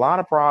have a lot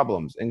of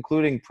problems,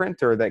 including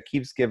printer that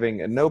keeps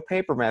giving a no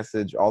paper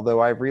message, although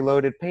I've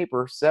reloaded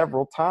paper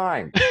several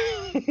times.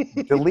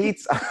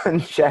 Deletes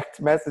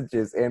unchecked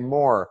messages and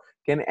more.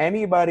 Can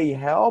anybody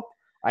help?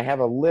 I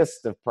have a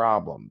list of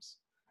problems.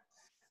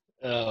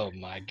 Oh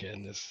my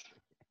goodness.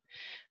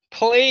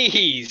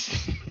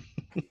 Please.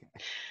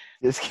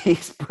 Just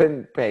keeps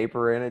putting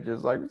paper in it,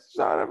 just like,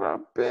 son of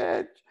a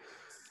bitch.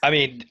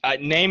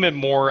 Name a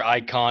more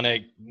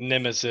iconic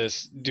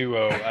nemesis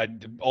duo.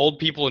 Old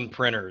people and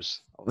printers.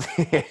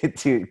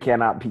 Dude,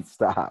 cannot be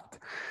stopped.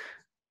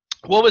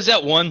 What was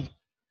that one?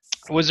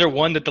 Was there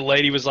one that the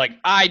lady was like,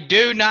 I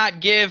do not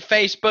give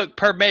Facebook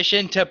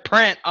permission to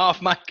print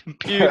off my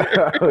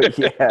computer? Oh,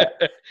 yeah.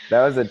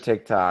 That was a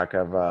TikTok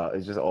of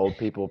it's just old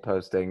people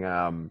posting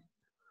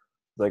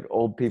like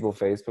old people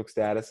Facebook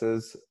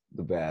statuses.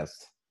 The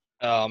best.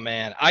 Oh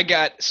man, I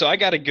got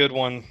a good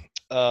one.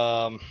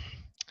 Um,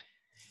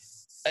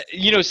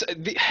 you know,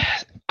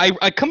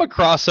 I come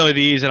across some of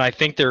these, and I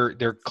think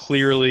they're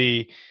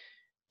clearly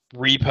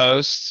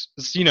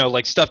reposts. You know,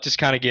 like stuff just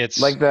kind of gets.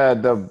 Like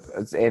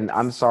and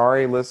I'm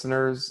sorry,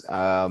 listeners.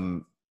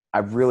 I'm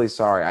really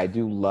sorry. I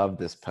do love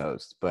this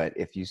post, but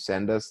if you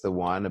send us the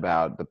one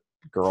about the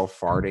girl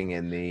farting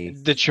in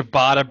The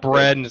ciabatta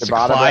bread, and it's a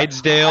Ciabatta bread,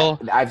 Clydesdale.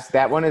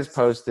 that one is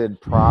posted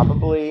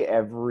probably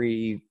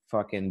every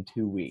fucking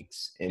 2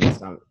 weeks. It's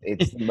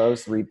the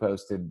most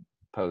reposted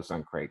post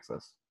on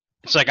Craigslist.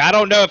 It's like, I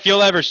don't know if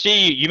you'll ever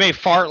see. You may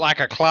fart like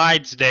a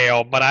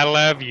Clydesdale, but I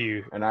love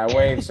you. And I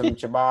waved some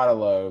ciabatta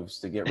loaves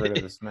to get rid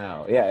of the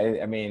smell. Yeah,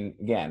 I mean,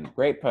 again,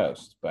 great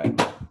post,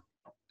 but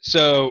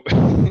So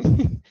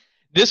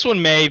this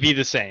one may be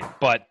the same,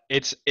 but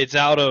it's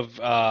out of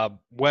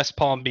West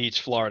Palm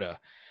Beach, Florida.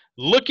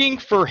 Looking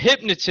for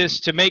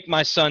hypnotists to make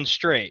my son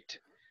straight.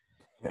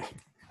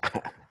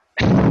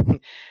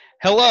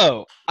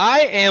 Hello,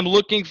 I am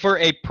looking for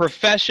a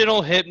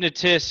professional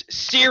hypnotist,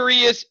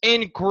 serious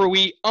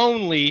inquiry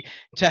only,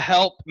 to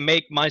help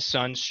make my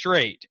son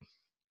straight.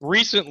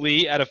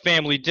 Recently, at a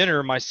family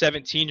dinner, my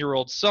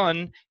 17-year-old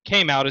son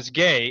came out as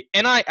gay,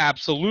 and I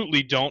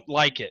absolutely don't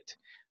like it.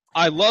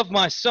 I love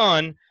my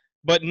son,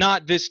 but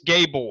not this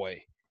gay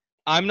boy.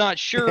 I'm not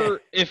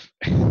sure if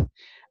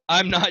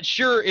I'm not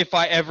sure if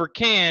I ever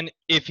can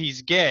if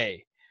he's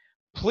gay.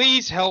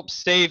 Please help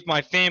save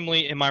my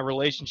family and my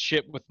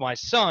relationship with my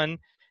son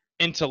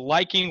into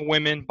liking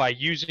women by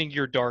using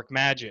your dark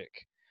magic.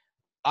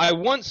 I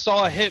once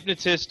saw a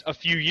hypnotist a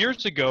few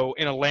years ago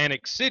in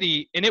Atlantic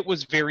City, and it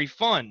was very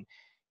fun.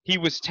 He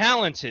was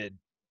talented.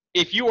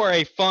 If you are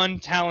a fun,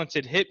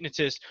 talented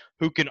hypnotist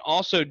who can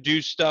also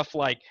do stuff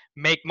like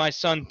make my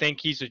son think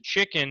he's a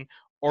chicken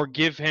or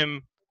give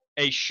him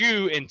a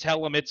shoe and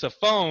tell him it's a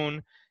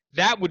phone,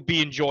 that would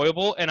be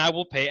enjoyable, and I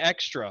will pay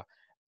extra.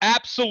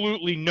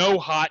 Absolutely no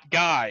hot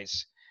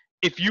guys.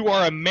 If you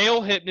are a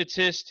male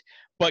hypnotist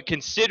but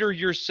consider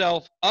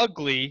yourself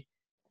ugly,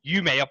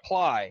 you may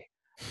apply.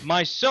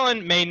 My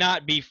son may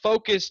not be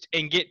focused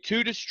and get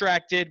too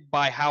distracted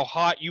by how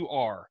hot you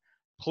are.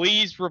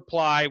 Please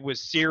reply with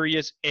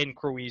serious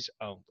inquiries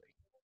only.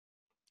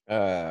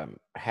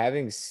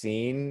 having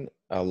seen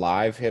a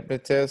live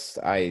hypnotist,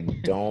 I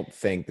don't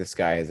think this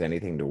guy has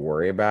anything to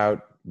worry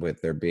about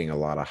with there being a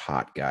lot of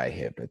hot guy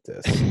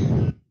hypnotists.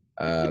 They're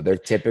I don't know,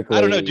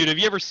 typically dude. Have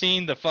you ever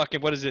seen the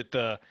fucking what is it?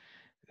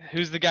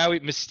 Who's the guy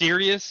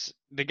Mysterious?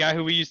 The guy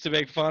who we used to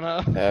make fun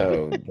of?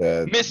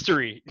 the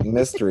Mystery.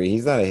 mystery.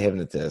 He's not a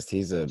hypnotist.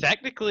 He's a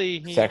Technically,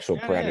 he sexual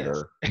kinda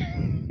is.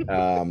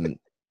 predator.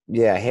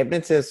 Yeah,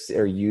 hypnotists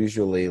are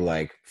usually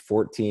like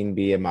 14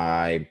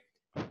 BMI,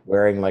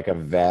 wearing like a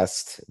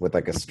vest with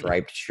like a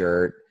striped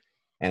shirt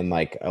and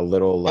like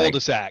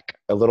Cul-de-sac.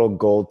 a little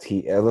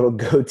a little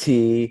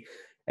goatee,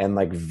 and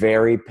like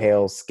very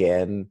pale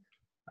skin.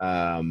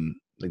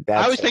 Like I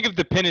that's always think of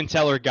the Penn and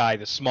Teller guy,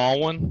 the small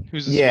one.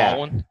 Who's the small yeah,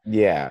 one?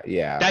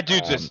 yeah. That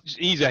dude's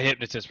he's a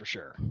hypnotist for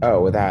sure.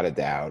 Oh, without a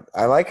doubt.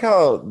 I like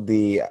how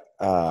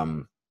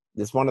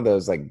it's one of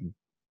those like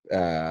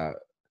uh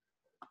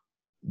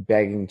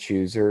begging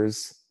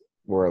choosers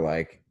where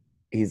like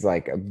he's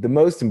like the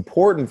most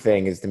important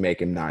thing is to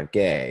make him not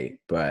gay,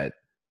 but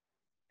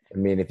I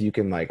mean if you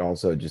can like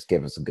also just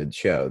give us a good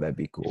show, that'd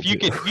be cool too.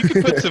 If you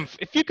could put some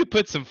if you could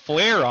put some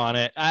flair on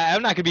it,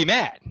 I'm not gonna be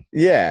mad.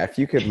 Yeah, if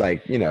you could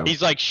like,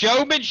 He's like,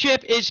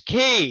 showmanship is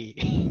key.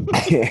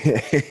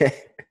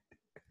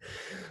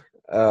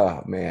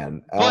 oh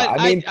man. But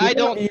I mean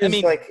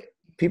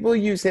people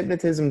use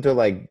hypnotism to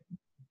like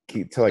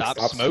stop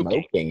stop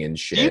smoking and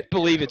Do you shit.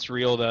 believe it's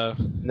real though?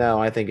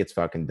 No, I think it's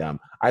fucking dumb.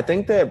 I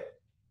think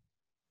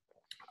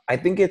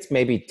it's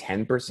maybe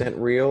 10%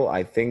 real.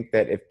 I think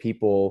that if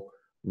people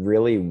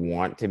really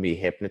want to be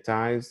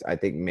hypnotized, I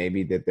think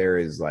maybe that there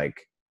is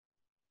like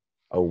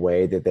a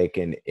way that they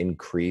can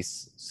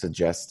increase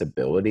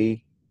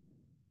suggestibility.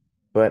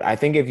 But I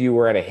think if you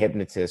were at a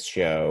hypnotist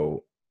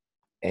show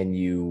and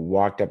you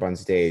walked up on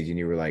stage and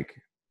you were like,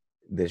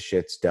 this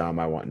shit's dumb,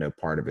 I want no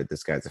part of it,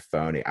 this guy's a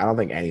phony, I don't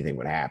think anything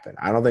would happen.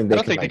 I don't think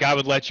the guy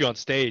would let you on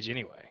stage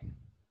anyway.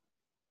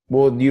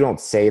 Well, you don't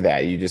say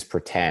that. You just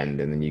pretend,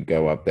 and then you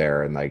go up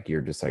there, and like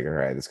you're just like, all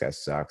right, this guy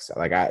sucks.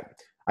 Like I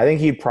think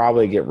he'd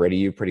probably get rid of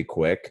you pretty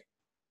quick.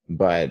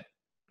 But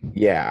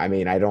yeah, I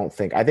mean, I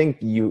think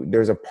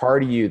there's a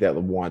part of you that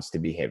wants to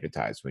be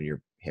hypnotized when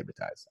you're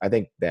hypnotized. I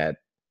think that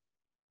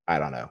I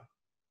don't know.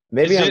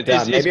 Maybe I'm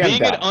done. Maybe I'm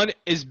done.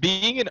 Is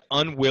being an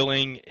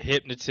unwilling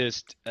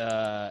hypnotist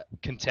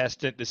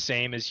contestant the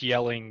same as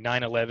yelling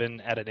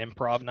 9/11 at an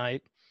improv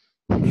night?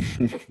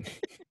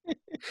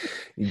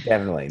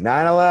 Definitely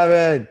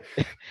 9/11.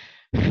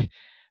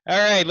 All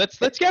right, let's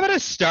give it a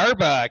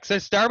Starbucks. A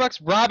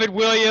Starbucks. Robin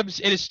Williams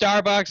in a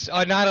Starbucks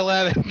on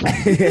 9/11.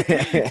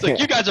 It's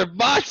like, you guys are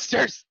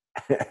monsters.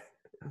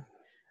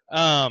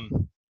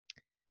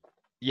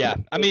 Yeah.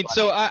 I mean,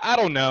 so I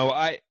don't know.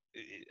 I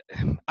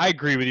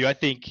agree with you. I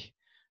think.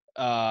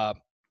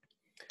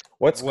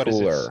 What's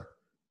cooler,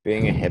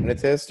 being a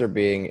hypnotist or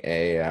being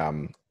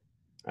a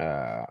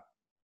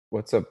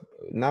what's a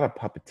not a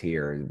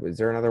puppeteer? Is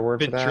there another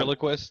word for that?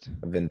 Ventriloquist.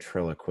 A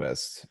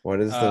ventriloquist.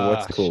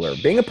 What's cooler?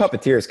 Being a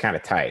puppeteer is kind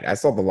of tight. I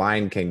saw the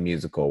Lion King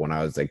musical when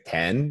I was like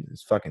 10.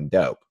 It's fucking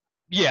dope.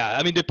 Yeah,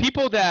 I mean the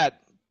people that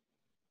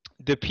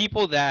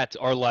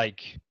are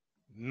like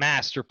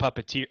master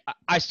puppeteer,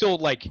 I still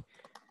like.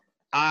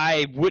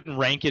 I wouldn't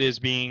rank it as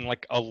being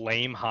like a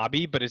lame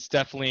hobby, but it's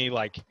definitely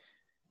like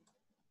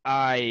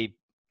I.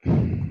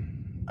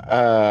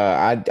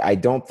 I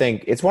don't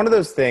think it's one of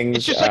those things.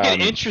 It's just like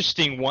an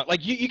interesting one.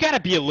 Like you got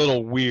to be a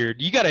little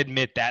weird. You got to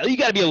admit that. You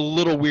got to be a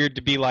little weird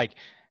to be like,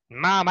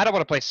 Mom, I don't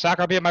want to play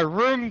soccer. I'll be in my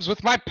rooms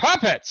with my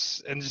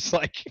puppets, and just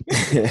like.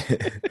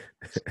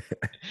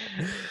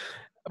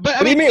 But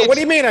what do you mean? What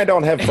do you mean I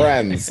don't have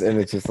friends? And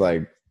it's just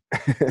like. Oh,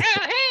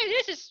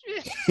 hey, this is.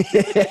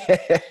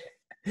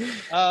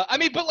 I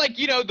mean, but like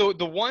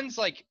the ones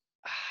like.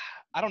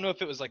 I don't know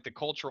if it was like the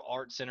Cultural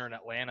Arts Center in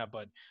Atlanta,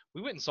 but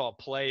we went and saw a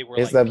play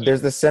where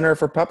there's the Center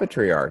for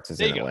Puppetry Arts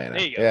in Atlanta.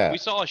 There you go. Yeah. We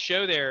saw a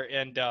show there,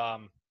 and I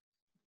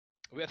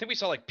think we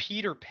saw like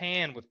Peter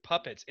Pan with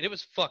puppets, and it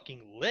was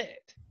fucking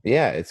lit.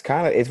 Yeah,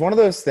 it's one of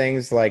those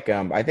things like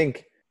I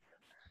think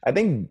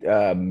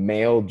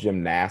male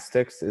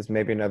gymnastics is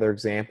maybe another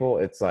example.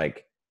 It's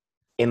like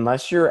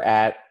unless you're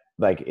at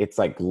like it's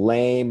like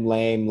lame,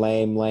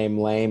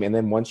 and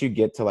then once you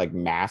get to like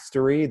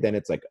mastery, then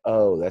it's like,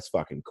 oh, that's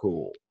fucking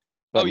cool.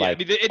 But yeah, like I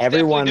mean, it's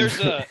everyone,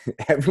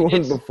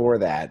 everyone before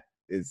that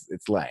it's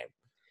lame.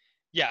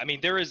 Yeah, I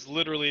mean, there is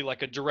literally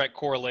like a direct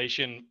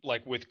correlation,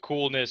 like with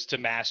coolness to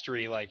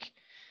mastery. Like,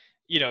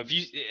 if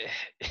you,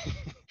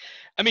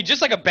 I mean,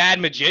 just like a bad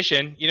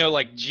magician,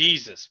 like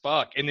Jesus,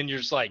 fuck, and then you're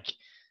just like,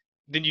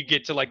 then you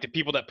get to like the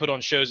people that put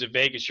on shows at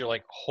Vegas. You're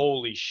like,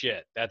 holy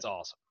shit, that's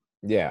awesome.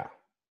 Yeah,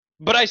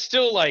 but I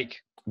still like.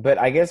 But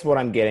I guess what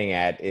I'm getting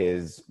at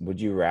is,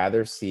 would you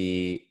rather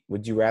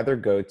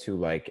go to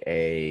like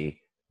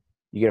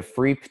you get a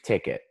free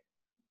ticket.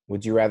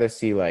 Would you rather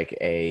see like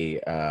a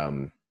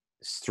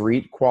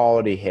street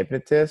quality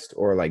hypnotist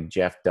or like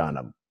Jeff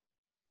Dunham?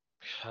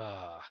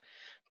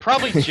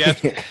 Probably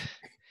Jeff.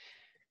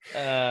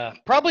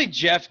 Probably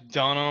Jeff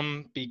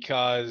Dunham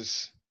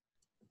because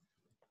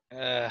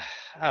I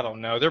don't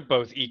know. They're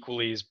both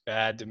equally as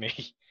bad to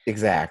me.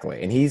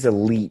 Exactly, and he's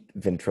elite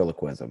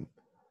ventriloquism.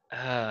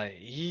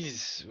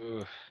 He's.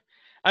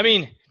 I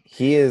mean.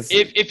 He is.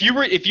 If you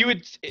would.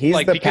 He's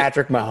like, the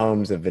Patrick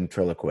Mahomes of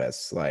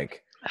ventriloquists.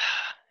 Like,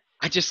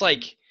 I just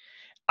like.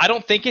 I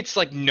don't think it's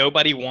like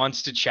nobody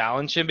wants to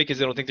challenge him because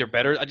they don't think they're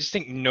better. I just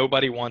think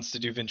nobody wants to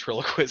do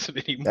ventriloquism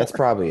anymore. That's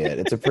probably it.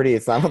 I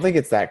don't think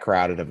it's that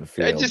crowded of a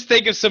field. I just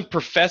think of some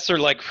professor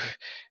like,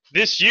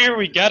 this year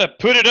we got to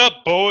put it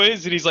up,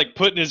 boys. And he's like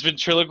putting his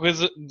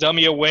ventriloquist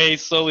dummy away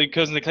slowly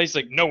because in the class, he's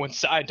like, no one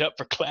signed up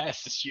for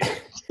class this year.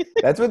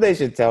 That's what they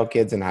should tell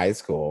kids in high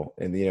school.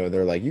 And,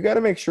 they're like, you got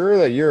to make sure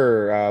that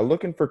you're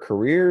looking for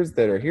careers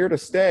that are here to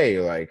stay.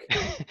 Like,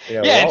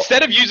 yeah,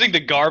 instead of using the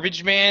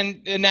garbage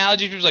man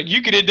analogy, it was like,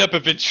 you could end up a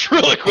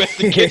ventriloquist.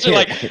 The kids are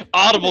like,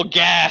 audible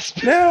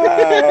gasp.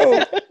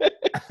 No.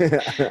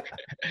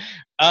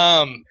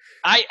 I'm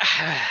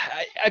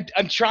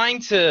trying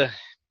to,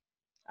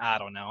 I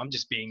don't know. I'm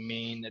just being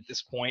mean at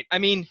this point. I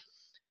mean,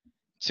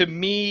 to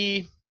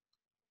me,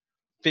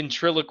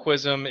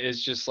 ventriloquism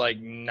is just like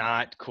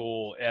not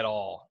cool at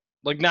all.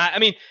 Like not, I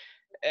mean,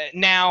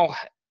 now,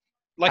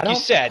 like you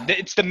said,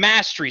 it's the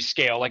mastery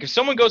scale. Like if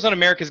someone goes on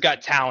America's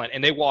Got Talent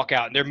and they walk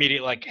out and they're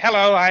immediately like,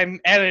 hello, I'm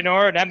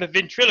Eleanor and I'm a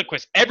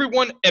ventriloquist.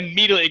 Everyone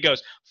immediately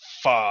goes,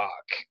 fuck.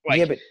 Like,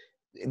 yeah, but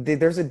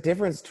there's a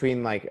difference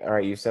between like, all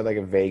right, you said like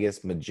a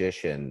Vegas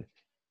magician.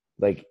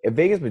 Like a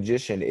Vegas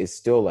magician is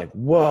still like,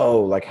 whoa,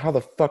 like how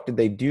the fuck did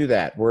they do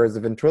that? Whereas a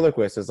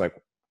ventriloquist is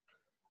like,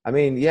 I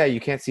mean, yeah, you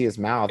can't see his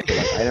mouth, but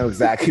like, I know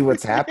exactly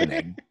what's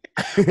happening.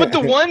 But the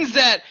ones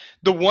that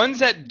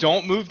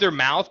don't move their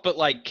mouth, but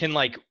like can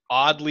like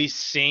oddly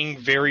sing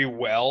very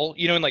well,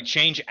 and like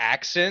change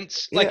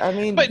accents. Like, yeah, I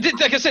mean, but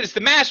like I said, it's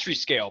the mastery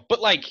scale. But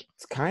like,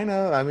 it's kind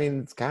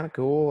of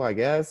cool, I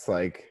guess.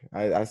 Like,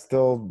 I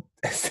still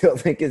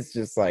think it's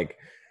just like.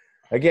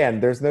 Again,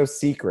 there's no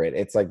secret.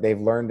 It's like they've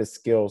learned a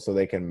skill so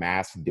they can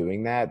master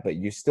doing that, but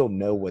you still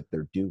know what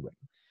they're doing.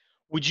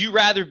 Would you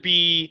rather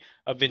be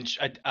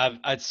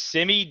a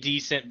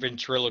semi-decent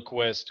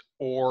ventriloquist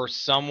or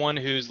someone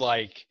who's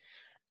like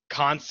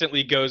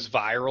constantly goes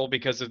viral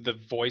because of the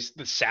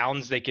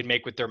sounds they can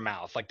make with their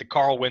mouth, like the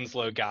Carl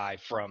Winslow guy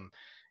from,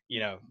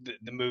 the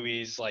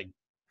movies? Like,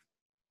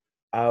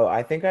 oh,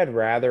 I think I'd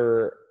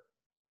rather,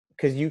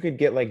 because you could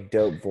get like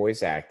dope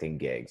voice acting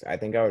gigs. I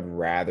think I would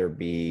rather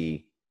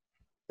be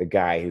the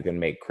guy who can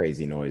make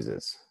crazy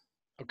noises.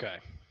 Okay.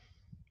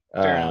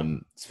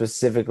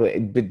 Specifically,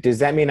 but does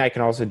that mean I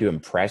can also do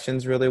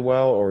impressions really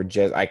well, or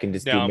just I can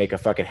just make a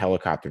fucking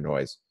helicopter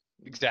noise?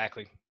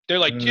 Exactly. They're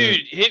like, dude,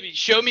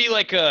 show me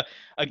like a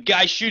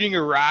guy shooting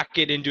a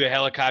rocket into a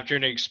helicopter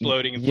and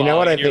exploding. And you know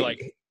what I think?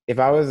 Like, if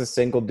I was a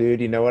single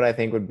dude, you know what I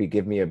think would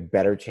give me a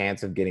better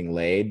chance of getting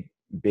laid?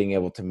 Being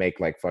able to make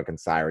like fucking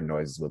siren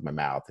noises with my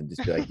mouth and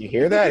just be like, you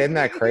hear that? Isn't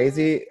that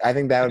crazy? I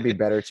think that would be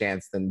better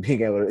chance than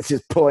being able to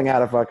just pulling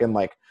out a fucking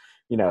like,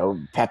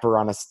 pepper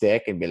on a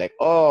stick and be like,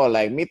 oh,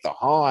 like meet the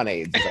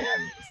honey. It's just like,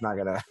 it's not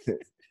gonna.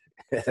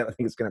 I don't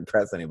think it's gonna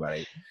impress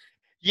anybody.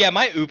 Yeah,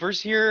 my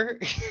Uber's here.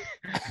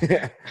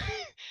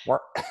 where,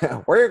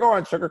 where are you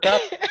going, Sugar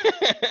Cup?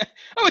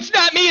 Oh, it's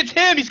not me, it's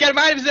him. He's got a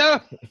mind of his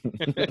own.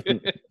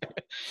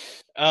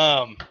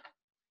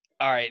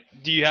 All right.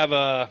 Do you have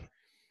a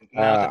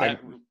I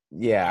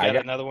got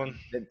another one?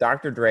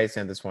 Dr. Dre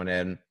sent this one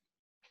in.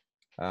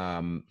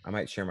 I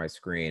might share my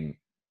screen.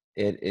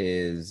 It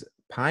is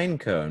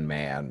Pinecone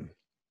Man.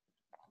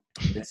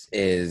 This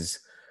is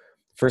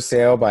for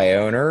sale by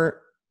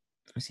owner.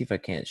 Let me see if I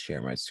can't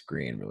share my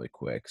screen really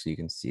quick so you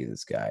can see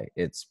this guy.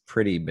 It's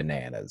pretty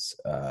bananas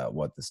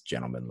what this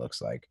gentleman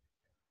looks like.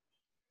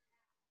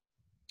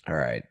 All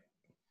right.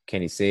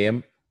 Can you see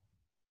him?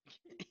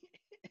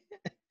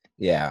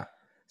 Yeah.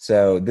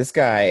 So this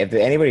guy, if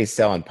anybody's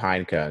selling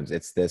pine cones,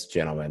 it's this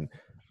gentleman.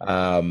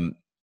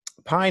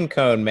 Pine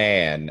Cone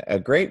Man, a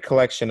great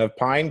collection of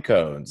pine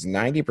cones.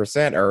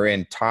 90% are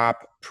in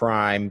top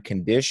prime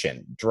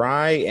condition,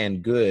 dry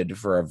and good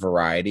for a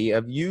variety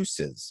of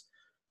uses.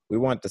 We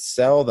want to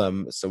sell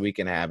them so we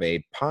can have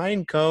a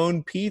pine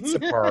cone pizza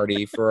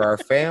party for our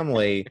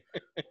family.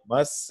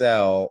 Must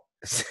sell.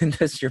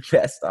 Send us your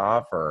best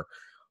offer.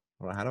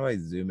 Well, how do I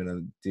zoom in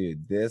on,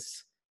 dude,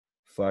 this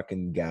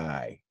fucking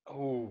guy?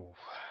 Oh.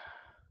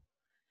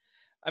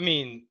 I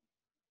mean,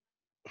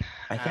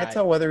 I can't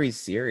tell whether he's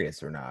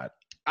serious or not.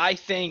 I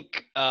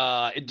think,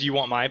 do you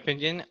want my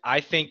opinion? I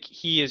think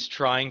he is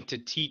trying to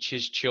teach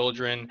his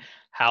children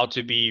how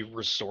to be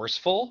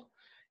resourceful,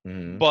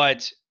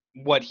 but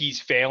what he's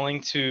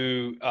failing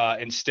to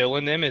instill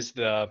in them is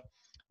the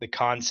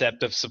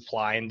concept of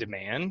supply and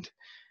demand.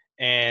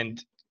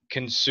 And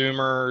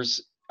consumers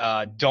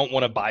don't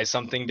want to buy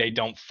something they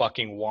don't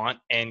fucking want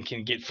and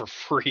can get for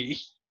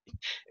free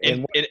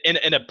in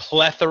a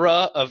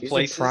plethora of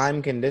places.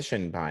 Prime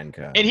condition pine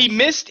cones. And he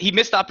missed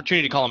the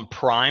opportunity to call them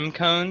prime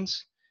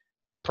cones.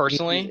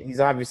 Personally, he's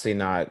obviously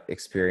not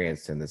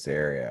experienced in this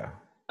area.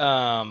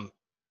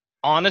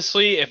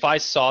 Honestly, if I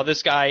saw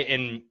this guy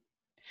and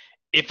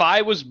if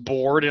I was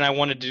bored and I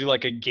wanted to do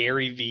like a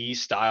Gary V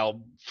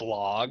style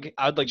vlog,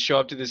 I'd like show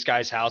up to this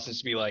guy's house and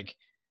just be like,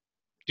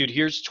 dude,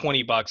 here's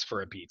 $20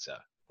 for a pizza.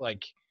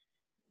 Like,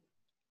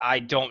 I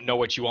don't know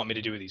what you want me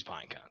to do with these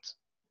pine cones.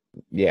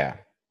 Yeah.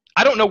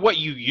 I don't know what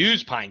you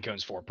use pine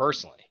cones for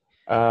personally.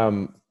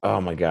 Oh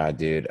my God,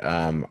 dude.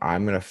 I'm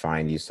going to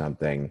find you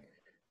something.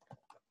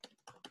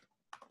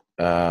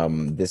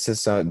 This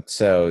is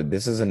so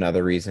this is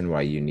another reason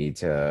why you need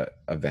to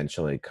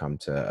eventually come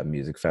to a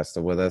music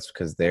festival with us,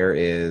 because there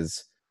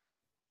is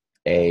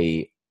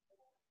a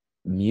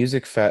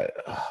music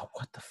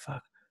what the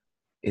fuck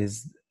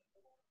is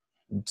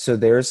so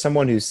there's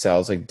someone who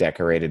sells like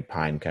decorated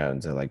pine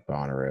cones at like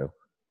Bonnaroo.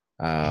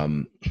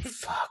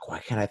 Fuck, why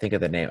can't I think of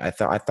the name? I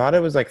thought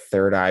it was like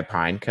Third Eye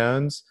Pine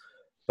Cones,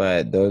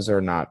 but those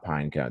are not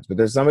pine cones. But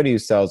there's somebody who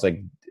sells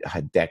like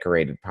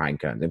decorated pine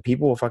cones, and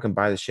people will fucking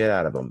buy the shit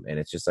out of them. And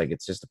it's just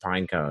a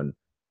pine cone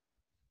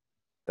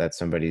that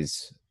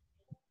somebody's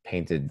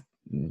painted,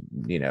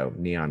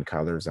 neon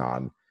colors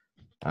on.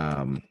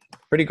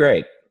 Pretty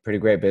great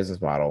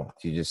business model.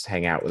 If you just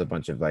hang out with a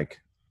bunch of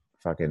like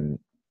fucking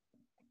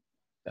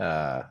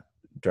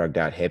drugged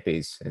out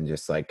hippies and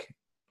just like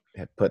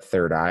put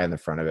Third Eye in the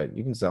front of it,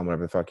 you can sell them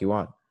whatever the fuck you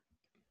want.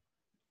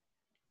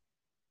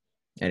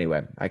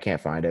 Anyway, I can't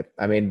find it.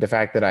 I mean, the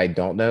fact that I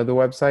don't know the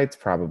website's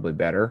probably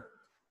better.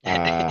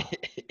 I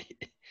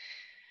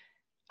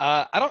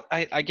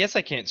guess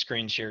I can't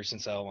screen share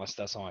since all my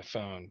stuff's on my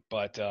phone,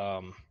 but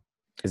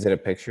is it a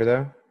picture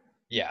though?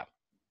 Yeah.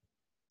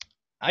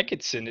 I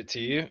could send it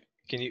to you.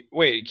 Can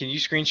you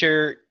screen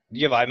share? Do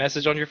you have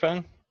iMessage on your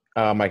phone?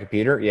 My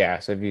computer? Yeah.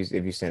 So if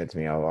you send it to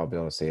me, I'll be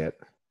able to see it.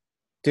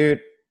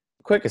 Dude,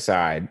 quick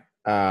aside,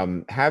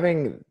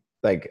 having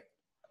like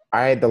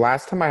the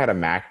last time I had a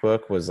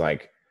MacBook was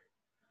like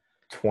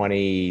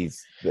 20s,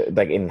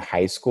 like in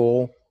high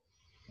school,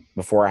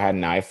 before I had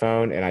an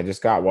iPhone, and I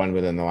just got one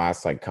within the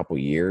last like couple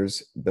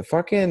years. The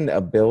fucking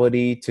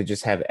ability to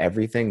just have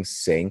everything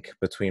sync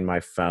between my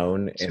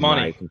phone and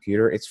my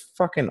computer, it's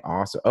fucking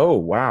awesome. Oh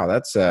wow,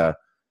 that's a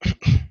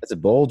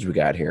bulge we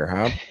got here,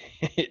 huh?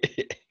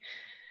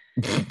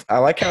 I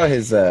like how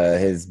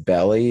his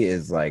belly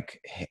is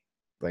like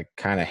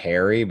kind of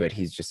hairy, but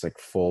he's just like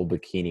full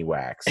bikini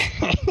wax.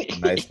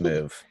 Nice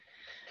move.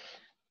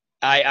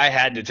 I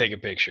had to take a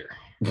picture.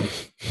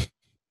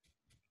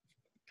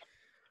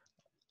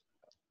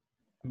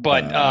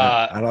 But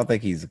I don't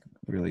think he's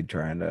really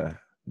trying to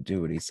do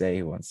what he say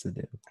he wants to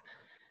do.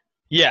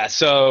 Yeah,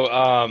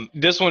 so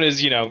this one is,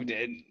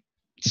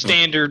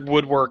 standard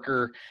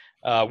woodworker.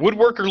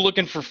 Woodworker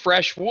looking for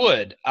fresh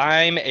wood.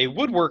 I'm a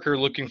woodworker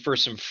looking for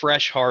some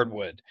fresh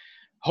hardwood.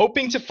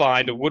 Hoping to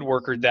find a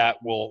woodworker that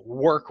will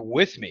work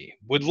with me.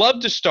 Would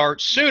love to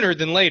start sooner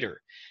than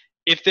later.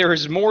 If there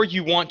is more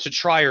you want to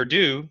try or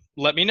do,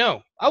 let me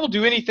know. I will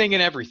do anything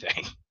and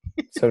everything.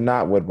 So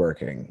not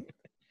woodworking.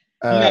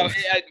 No,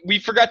 we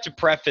forgot to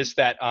preface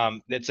that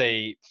it's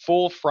a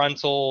full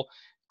frontal,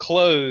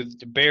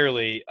 clothed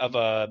barely of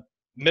a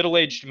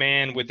middle-aged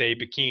man with a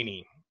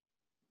bikini.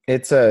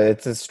 It's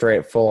a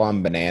straight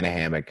full-on banana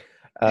hammock.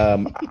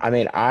 I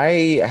mean,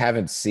 I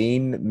haven't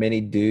seen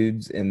many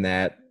dudes in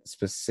that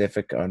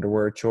specific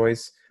underwear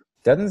choice.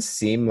 Doesn't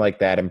seem like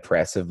that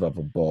impressive of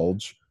a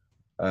bulge.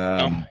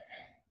 No.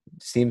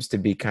 Seems to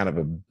be kind of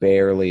a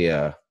barely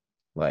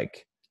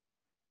like,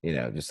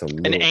 just a An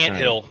little kind of,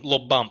 anthill,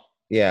 little bump.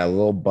 yeah, a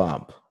little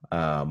bump.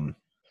 And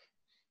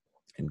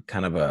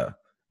kind of a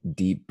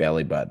deep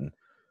belly button.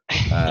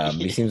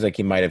 He seems like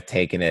he might have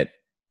taken it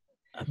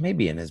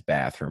maybe in his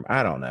bathroom.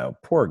 I don't know.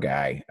 Poor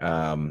guy.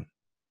 I mean,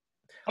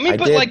 I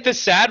but did. like the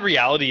sad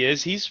reality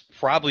is he's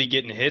probably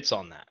getting hits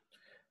on that.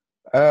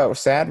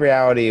 Sad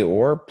reality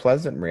or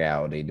pleasant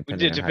reality,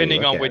 depending on how you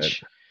Depending look on at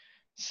which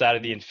side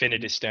of the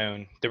infinity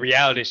stone, the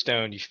reality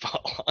stone you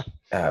fall on.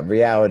 it.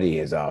 Reality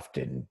is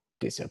often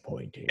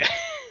disappointing.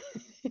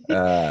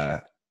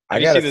 I Have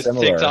you got seen a those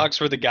similar.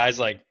 TikToks where the guy's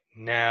like,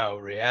 now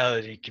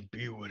reality can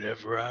be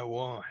whatever I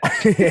want?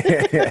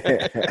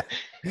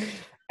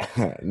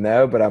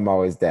 No, but I'm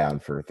always down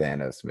for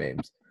Thanos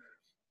memes.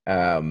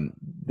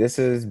 This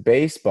is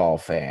baseball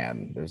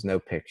fan. There's no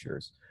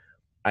pictures.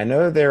 I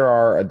know there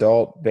are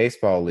adult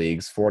baseball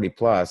leagues 40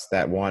 plus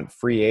that want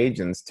free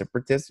agents to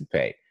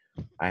participate.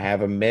 I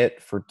have a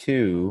mitt for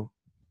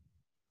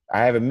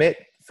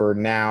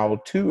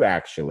now two,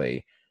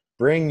 actually.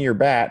 Bring your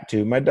bat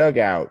to my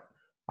dugout.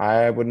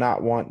 I would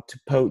not want to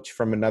poach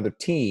from another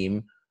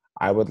team.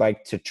 I would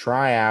like to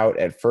try out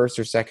at first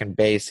or second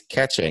base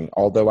catching,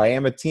 although I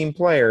am a team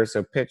player,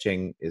 so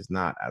pitching is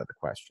not out of the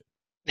question.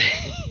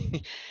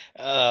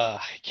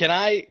 Can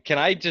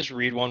I just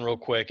read one real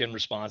quick in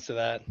response to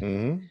that?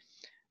 Mm-hmm.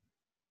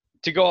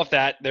 To go off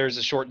that, there's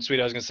a short and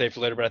sweet I was going to say for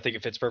later, but I think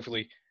it fits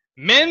perfectly.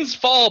 Men's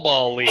Fall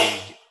Ball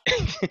League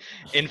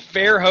in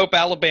Fairhope,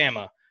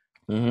 Alabama.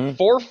 Mm-hmm.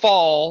 For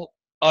fall,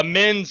 a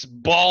men's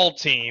ball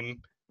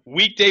team,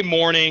 weekday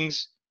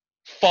mornings,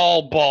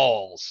 fall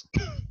balls.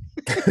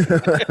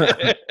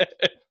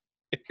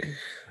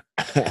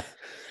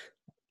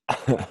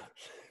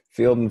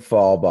 Field and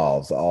fall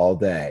balls all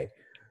day.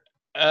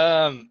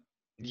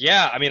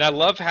 Yeah, I mean, I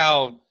love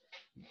how,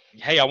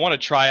 hey, I want to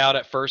try out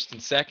at first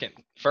and second,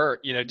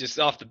 just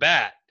off the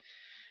bat.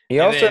 He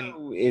And also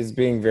then, is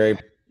being very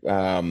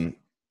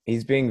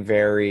he's being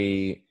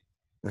very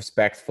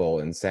respectful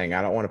and saying,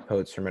 I don't want to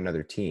poach from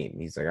another team.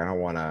 He's like, I don't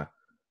want to,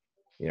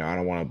 I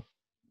don't want to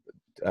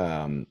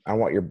I don't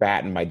want your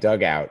bat in my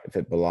dugout if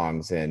it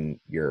belongs in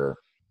your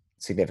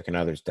significant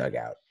other's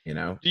dugout,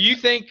 do you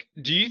think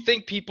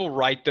people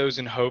write those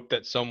and hope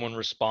that someone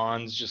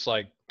responds just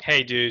like,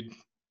 hey, dude,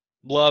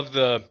 love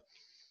the,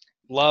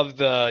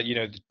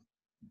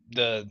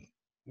 the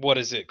what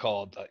is it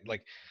called?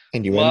 Like,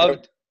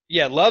 Innuendo?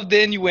 loved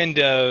the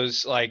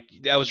innuendos. Like,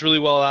 that was really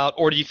well out.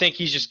 Or do you think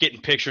he's just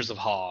getting pictures of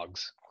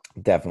hogs?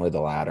 Definitely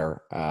the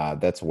latter.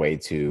 That's way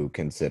too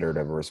considerate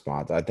of a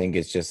response. I think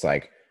it's just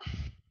like,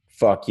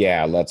 fuck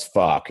yeah, let's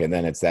fuck. And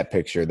then it's that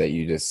picture that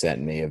you just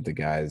sent me of the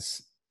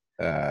guys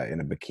in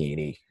a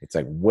bikini. It's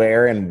like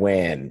where and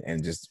when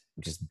and just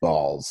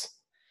balls.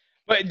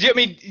 But do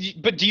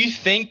you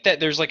think that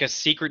there's like a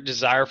secret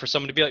desire for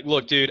someone to be like,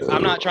 look, dude,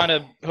 I'm not trying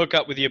to hook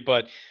up with you,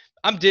 but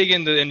I'm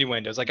digging the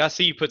innuendos. Like, I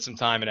see you put some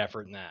time and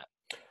effort in that.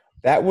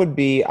 That would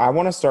be, I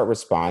want to start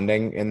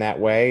responding in that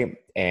way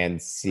and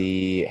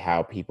see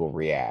how people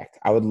react.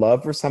 I would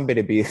love for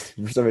somebody to be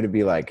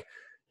like,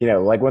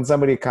 like when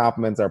somebody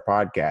compliments our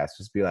podcast,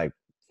 just be like,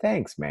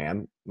 thanks,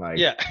 man. Like,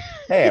 Yeah.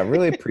 hey, I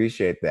really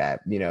appreciate that.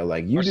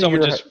 Like you Or do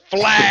someone your just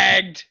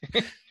flagged.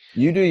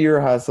 you do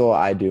your hustle,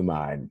 I do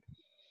mine.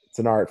 It's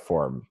an art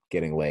form,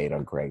 getting laid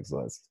on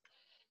Craigslist.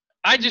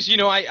 I just,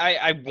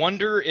 I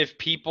wonder if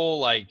people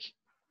like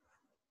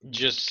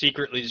just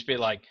secretly just be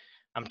like,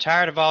 I'm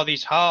tired of all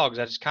these hogs.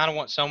 I just kind of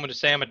want someone to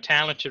say I'm a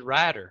talented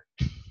writer.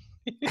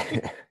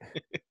 Well,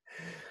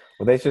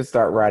 they should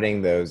start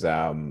writing those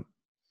erotica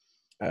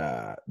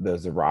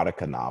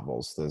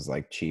novels, those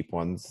like cheap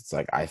ones. It's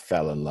like, I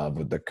fell in love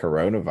with the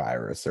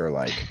coronavirus, or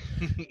like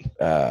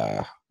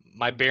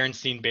My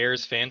Berenstein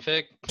Bears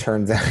fanfic.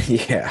 turns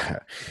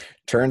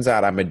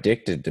out I'm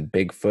addicted to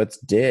Bigfoot's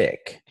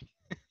dick.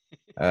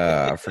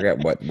 I forget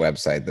what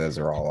website those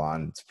are all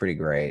on. It's pretty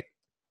great.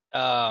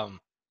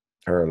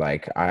 Or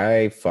like,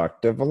 I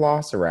fucked a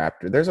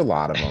velociraptor. There's a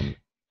lot of them.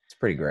 It's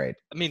pretty great.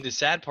 I mean, the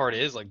sad part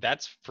is like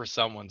that's for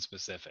someone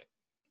specific.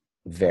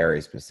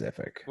 Very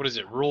specific. What is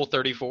it? Rule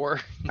 34?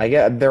 I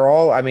get they're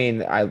all. I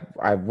mean, I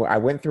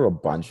went through a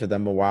bunch of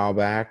them a while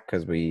back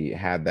because we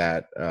had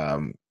that.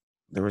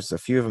 There was a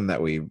few of them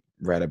that we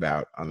read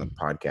about on the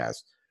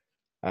podcast,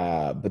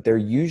 but they're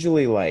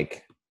usually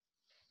like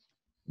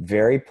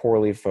very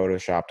poorly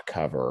photoshopped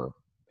cover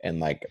and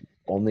like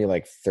only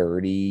like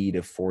 30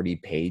 to 40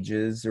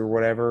 pages or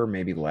whatever,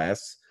 maybe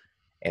less,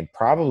 and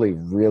probably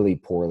really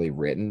poorly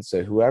written.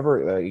 So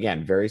whoever,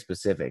 again, very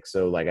specific.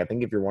 So like, I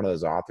think if you're one of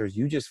those authors,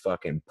 you just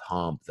fucking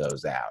pump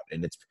those out,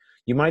 and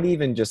you might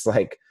even just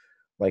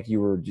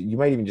you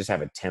might even just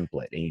have a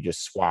template and you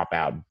just swap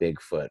out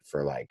Bigfoot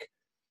for like,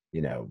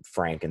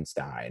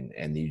 Frankenstein,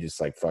 and you just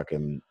like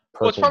fucking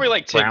purple, Well, it's probably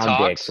like brown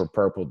dick TikToks. for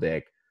purple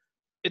dick.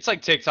 It's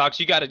like TikToks.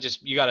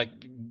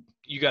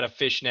 You gotta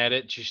fishnet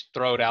it, just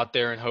throw it out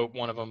there and hope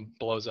one of them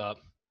blows up.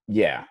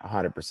 Yeah,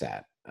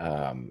 100%.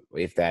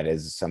 If that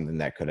is something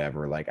that could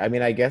ever like, I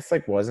mean, I guess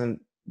like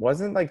wasn't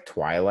like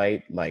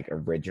Twilight like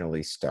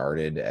originally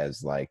started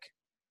as like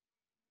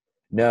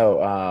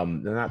no,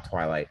 not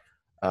Twilight.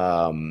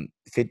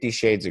 50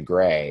 Shades of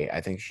Grey.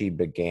 I think she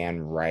began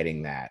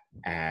writing that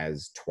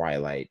as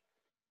Twilight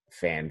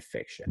fan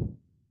fiction.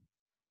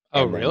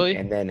 Oh, And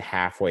then really?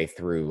 halfway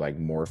through like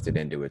morphed it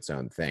into its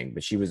own thing.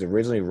 But she was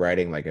originally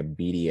writing like a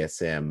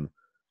BDSM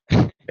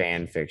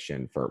fan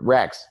fiction for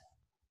Rex.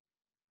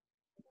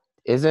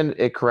 Isn't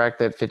it correct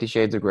that 50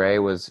 Shades of Grey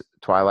was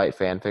Twilight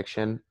fan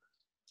fiction?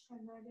 I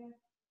have no idea.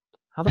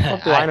 How the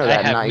fuck do I know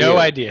that? have Not no you.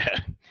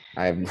 idea.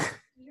 I have. You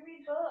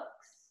read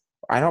books.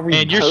 I don't read.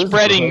 And you're those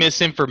spreading books.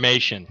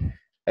 misinformation.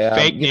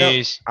 Fake You know,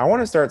 news. I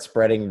want to start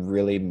spreading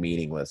really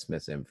meaningless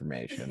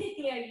misinformation.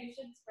 Yeah, you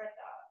should spread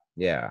that.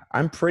 Yeah,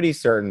 I'm pretty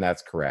certain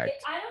that's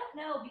correct. I don't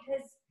know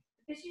because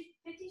 50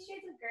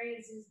 Shades of Grey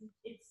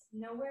it's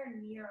nowhere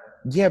near.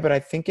 Yeah, but I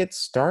think it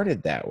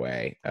started that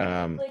way.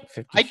 Like,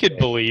 50 I could Shades.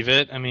 believe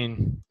it. I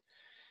mean,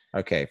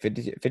 Okay,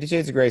 50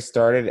 Shades of Grey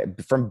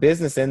started from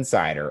Business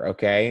Insider.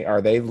 Okay,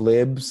 are they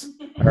libs?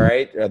 All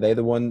right, are they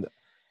the one?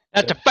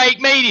 that's a fake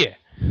media.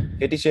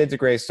 50 Shades of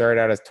Grey started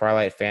out as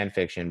Twilight fan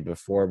fiction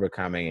before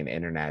becoming an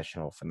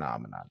international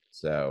phenomenon.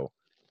 So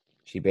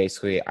she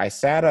basically,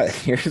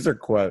 here's her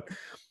quote.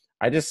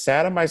 I just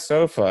sat on my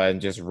sofa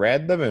and just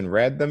read them and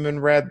read them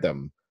and read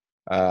them.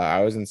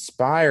 I was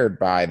inspired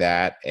by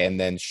that. And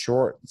then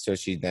so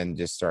she then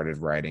just started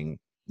writing,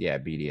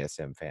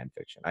 BDSM fan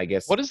fiction. I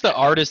guess. What is the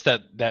artist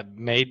that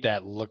made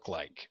that look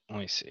like? Let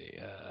me see.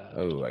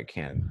 I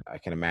can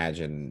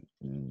imagine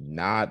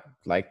not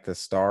like the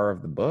star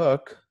of the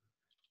book.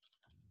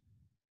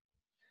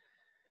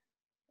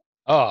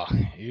 Oh,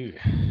 ew.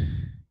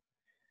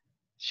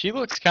 She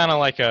looks kind of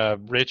like a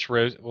rich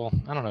Rose. Well,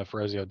 I don't know if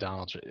Rosie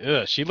O'Donnell.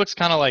 Ugh, she looks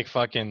kind of like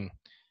fucking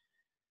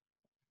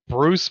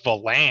Bruce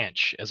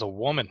Valanche as a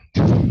woman.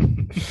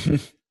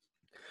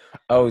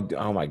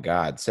 Oh my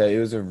God. So it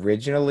was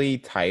originally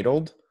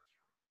titled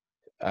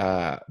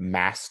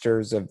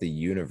Masters of the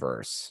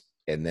Universe,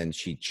 and then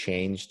she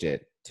changed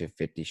it to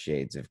 50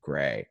 Shades of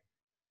Grey.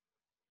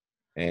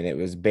 And it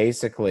was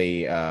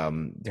basically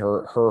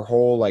her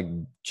whole like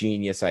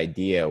genius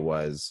idea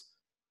was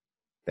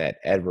that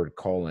Edward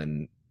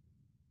Cullen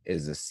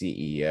is a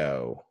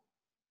CEO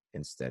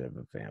instead of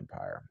a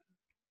vampire.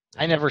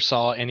 I never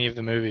saw any of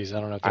the movies.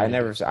 I don't know if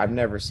I've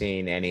never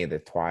seen any of the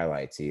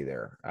Twilights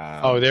either.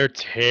 Oh, they're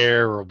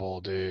terrible,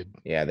 dude.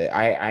 Yeah,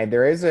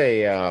 there is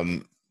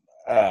a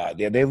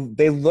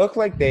they look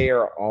like they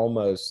are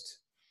almost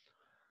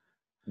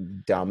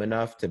dumb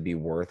enough to be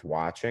worth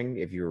watching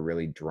if you were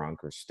really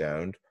drunk or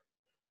stoned.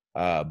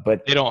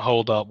 But They don't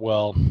hold up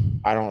well.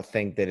 I don't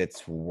think that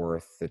it's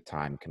worth the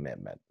time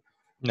commitment.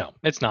 No,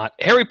 it's not.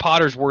 Harry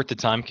Potter's worth the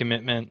time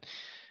commitment.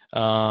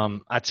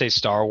 I'd say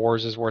Star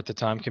Wars is worth the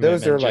time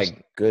commitment. Those are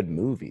like good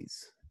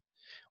movies.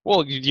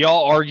 Well,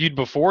 y'all argued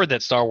before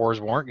that Star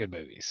Wars weren't good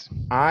movies.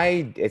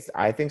 I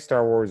think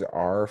Star Wars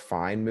are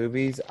fine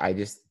movies. I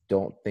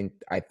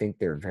think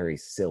they're very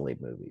silly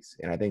movies,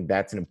 and I think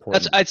that's an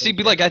important. I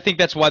think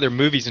that's why they're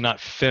movies and not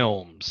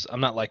films. I'm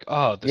not like,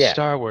 oh, the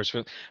Star Wars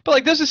film. But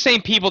like, those are the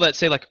same people that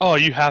say like, oh,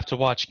 you have to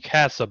watch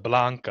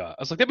Casablanca.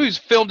 I was like, that movie's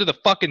filmed in the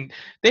fucking.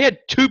 They had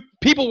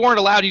people weren't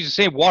allowed to use the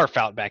same water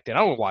fountain back then.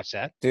 I don't watch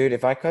that. Dude,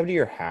 if I come to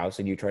your house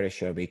and you try to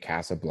show me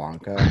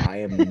Casablanca, I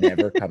am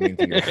never coming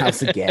to your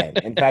house again.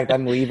 In fact,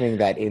 I'm leaving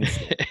that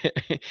instant.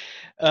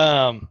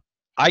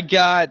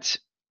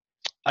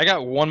 I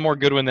got one more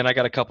good one, then I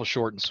got a couple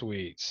short and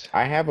sweets.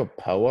 I have a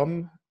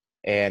poem,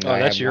 and I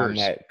that's have yours. one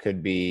that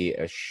could be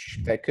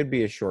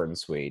a short and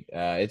sweet.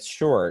 It's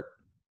short.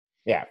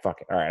 Yeah,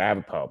 fuck it. All right, I have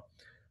a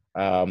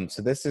poem.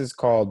 So this is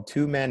called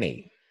Too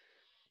Many.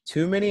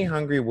 Too many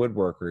hungry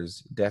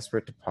woodworkers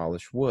desperate to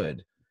polish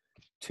wood.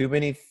 Too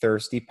many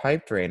thirsty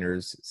pipe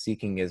drainers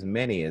seeking as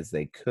many as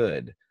they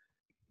could.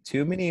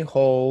 Too many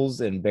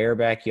holes in bare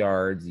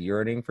backyards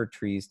yearning for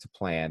trees to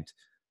plant.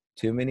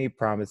 Too many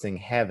promising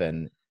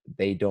heaven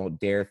they don't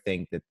dare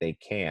think that they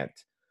can't.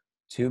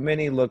 Too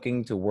many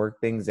looking to work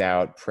things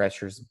out,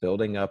 pressures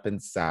building up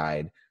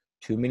inside.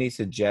 Too many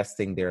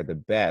suggesting they're the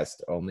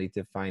best, only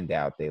to find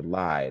out they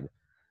lied.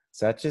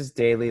 Such is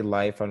daily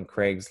life on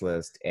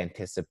Craigslist,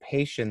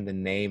 anticipation the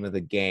name of the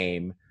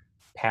game.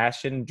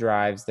 Passion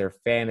drives their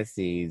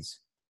fantasies,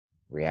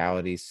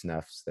 reality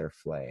snuffs their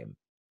flame.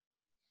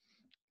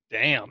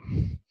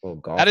 Damn.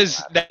 That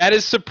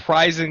is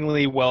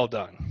surprisingly well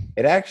done.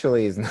 It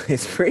actually is.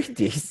 It's pretty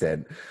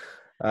decent.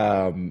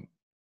 Bravo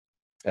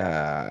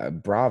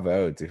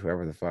to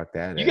whoever the fuck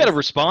that is. You got to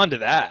respond to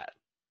that.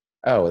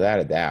 Oh,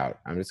 without a doubt.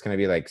 I'm just gonna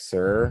be like,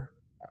 sir,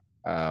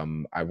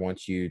 I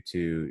want you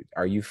to.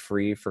 Are you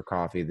free for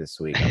coffee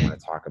this week? I want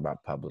to talk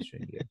about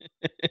publishing you.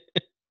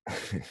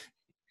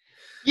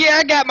 Yeah,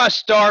 I got my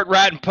start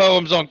writing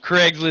poems on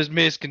Craigslist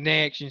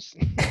misconnections.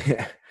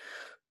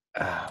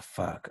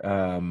 Fuck.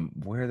 I'm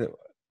gonna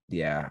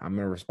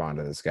respond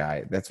to this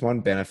guy. That's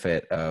one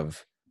benefit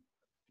of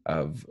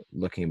of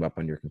looking them up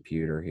on your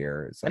computer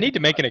here. It's I like, need to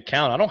make an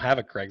account. I don't have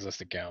a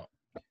Craigslist account.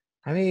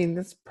 I mean,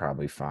 that's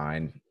probably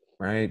fine,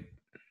 right?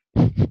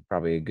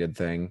 Probably a good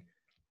thing.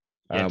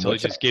 Yeah, until he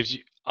just gives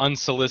you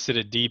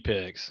unsolicited D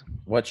pics.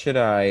 What should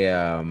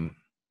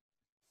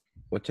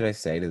what should I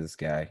say to this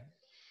guy?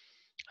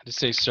 I just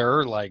say,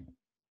 sir, like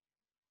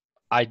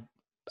I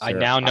Sir,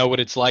 now know what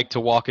it's like to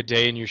walk a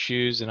day in your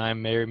shoes, and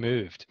I'm very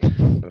moved. I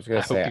was I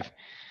gonna hope say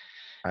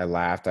I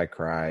laughed, I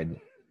cried,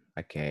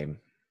 I came.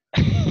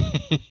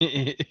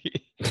 you.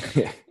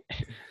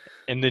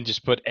 And then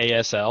just put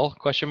ASL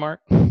question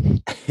mark. Hold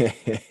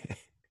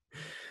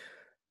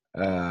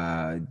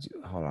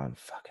on,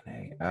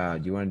 fucking A.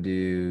 Do you want to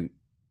do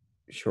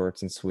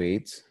shorts and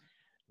sweets?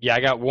 Yeah, I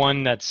got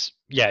one that's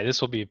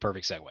this will be a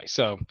perfect segue.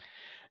 So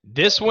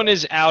this one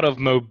is out of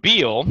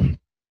Mobile.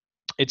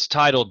 It's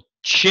titled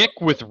Chick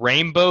with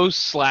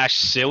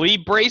Rainbow/Silly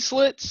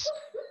Bracelets.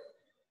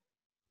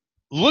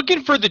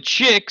 Looking for the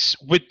chicks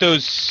with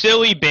those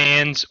silly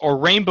bands or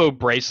rainbow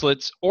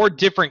bracelets or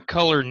different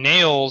color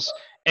nails,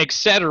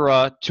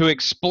 etc. to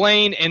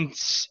explain and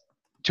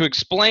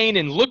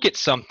look at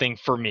something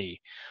for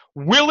me.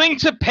 Willing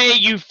to pay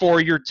you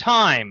for your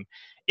time.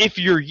 If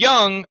you're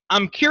young,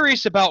 I'm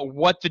curious about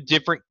what the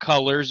different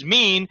colors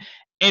mean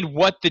and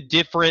what the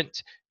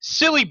different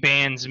silly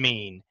bands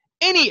mean.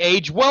 Any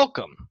age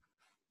welcome.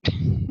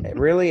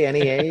 Really,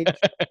 any age?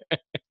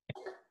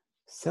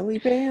 Silly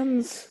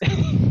bands?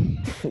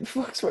 Who the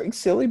fuck's wearing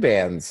silly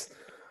bands?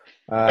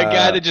 A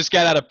guy that just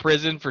got out of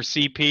prison for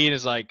CP and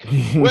is like,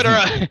 what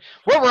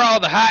were all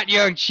the hot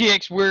young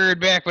chicks wearing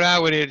back when I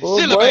went in? Well,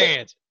 Silly what?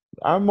 bands.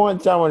 I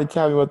want someone to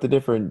tell me what the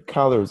different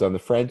colors on the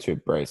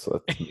friendship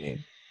bracelets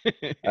mean.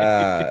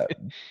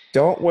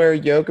 Don't wear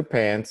yoga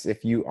pants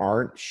if you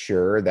aren't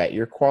sure that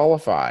you're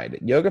qualified.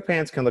 Yoga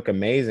pants can look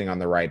amazing on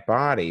the right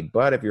body,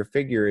 but if your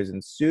figure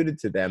isn't suited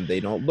to them, they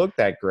don't look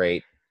that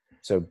great.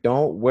 So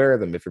don't wear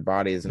them if your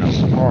body isn't up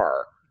to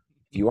par.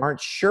 If you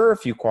aren't sure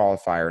if you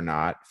qualify or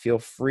not, feel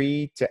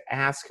free to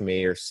ask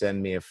me or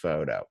send me a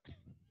photo.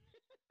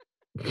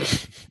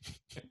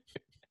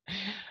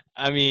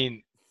 I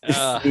mean,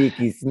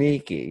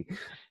 Sneaky.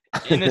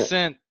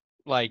 innocent,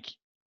 like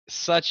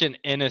such an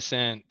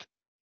innocent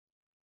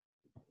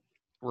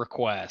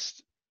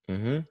request.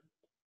 Mm-hmm.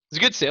 He's a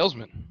good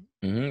salesman.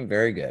 Mm-hmm.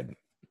 Very good.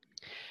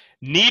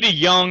 Need a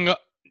young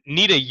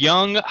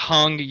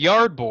hung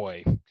yard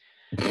boy.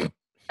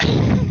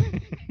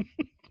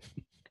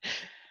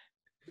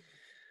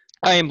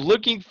 I am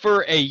looking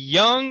for a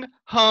young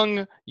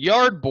hung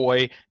yard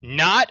boy,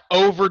 not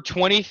over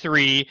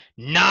 23,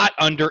 not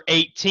under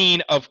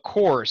 18, of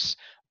course.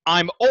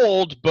 I'm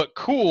old but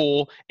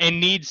cool and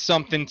need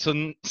something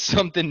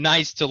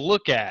nice to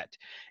look at.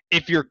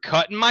 If you're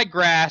cutting my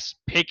grass,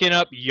 picking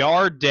up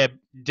yard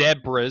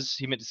debris,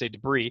 he meant to say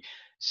debris,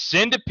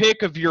 send a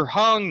pic of your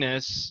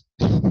hungness,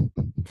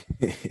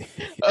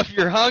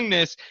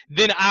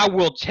 then I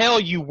will tell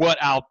you what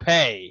I'll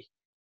pay.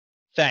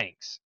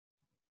 Thanks.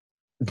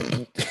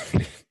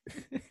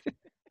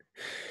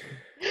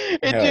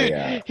 And Hell dude,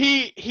 yeah.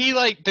 he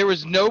like there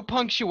was no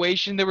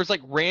punctuation. There was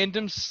like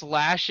random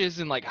slashes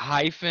and like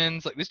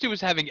hyphens. Like this dude was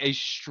having a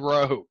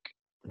stroke.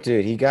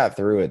 Dude, he got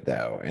through it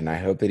though, and I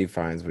hope that he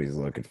finds what he's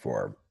looking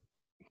for.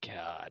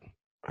 God.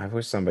 I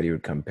wish somebody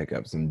would come pick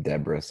up some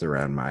debris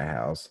around my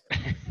house.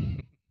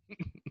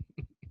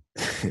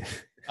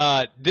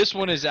 This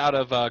one is out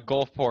of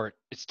Gulfport.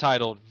 It's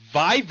titled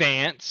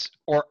Vyvanse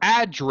or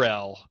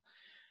Adrel.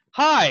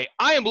 Hi,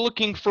 I am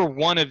looking for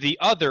one of the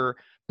other.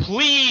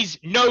 Please,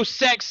 no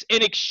sex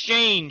in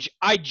exchange.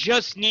 I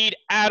just need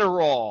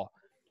Adderall.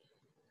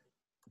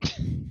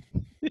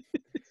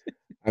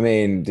 I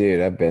mean,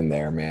 dude, I've been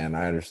there, man.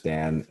 I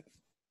understand.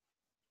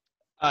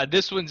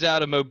 This one's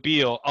out of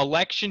Mobile.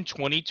 Election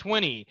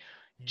 2020.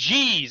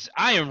 Geez,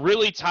 I am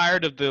really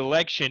tired of the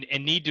election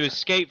and need to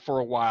escape for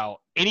a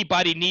while.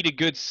 Anybody need a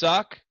good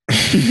suck?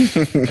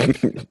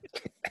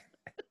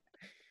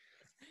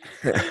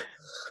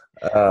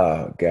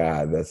 Oh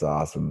God, that's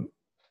awesome.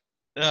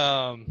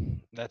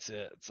 That's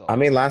it. That's all I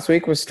mean, last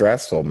week was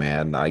stressful,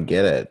 man. I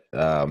get it.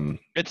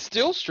 it's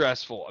still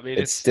stressful. I mean,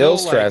 it's still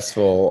like,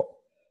 stressful.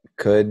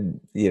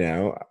 Could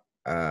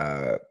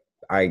I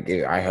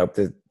hope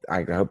that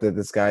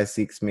this guy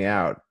seeks me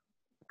out.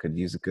 Could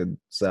use a good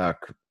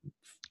suck.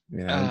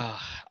 You know?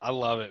 I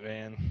love it,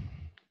 man.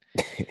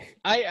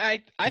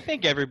 I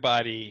think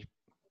everybody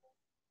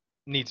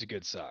needs a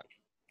good suck.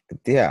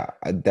 Yeah,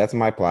 that's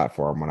my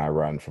platform when I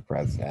run for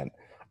president.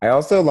 I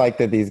also like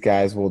that these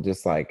guys will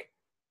just like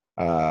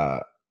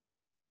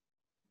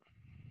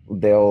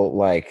they'll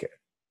like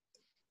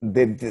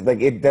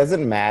it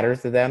doesn't matter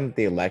to them that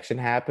the election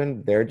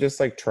happened. They're just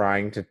like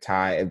trying to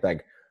tie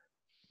like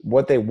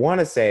what they want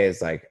to say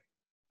is like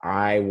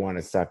I want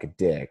to suck a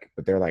dick,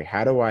 but they're like,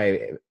 how do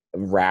I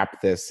wrap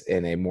this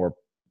in a more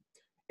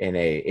in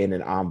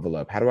an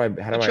envelope? How do I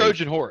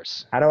Trojan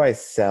horse? How do I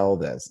sell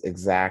this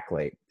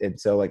exactly? And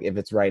so like if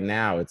it's right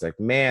now, it's like,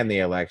 man, the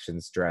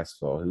election's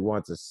stressful. Who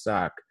wants to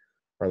suck?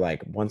 Or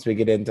like once we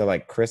get into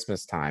like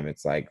Christmas time,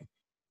 it's like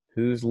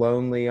Who's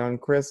lonely on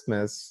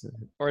Christmas?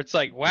 Or it's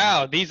like,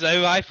 wow, these new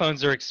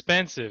iPhones are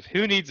expensive.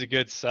 Who needs a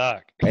good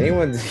suck?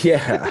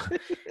 Yeah.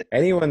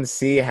 Anyone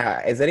see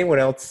how is anyone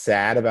else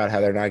sad about how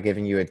they're not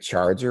giving you a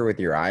charger with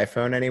your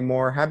iPhone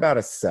anymore? How about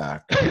a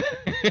suck?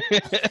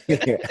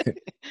 Yeah.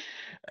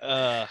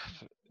 uh,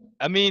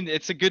 I mean,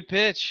 it's a good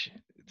pitch.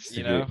 It's,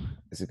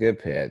 It's a good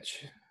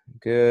pitch.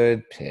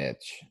 Good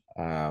pitch.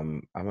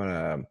 I'm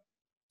gonna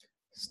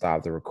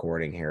stop the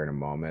recording here in a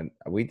moment.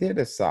 We did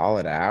a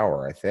solid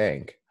hour, I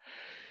think.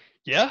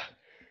 Yeah.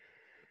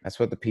 That's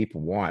what the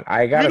people want.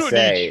 I We gotta don't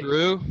say, need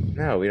Shrew.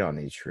 no, we don't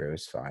need Shrew.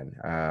 It's fine.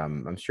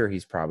 I'm sure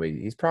he's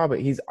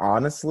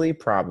honestly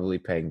probably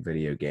playing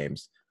video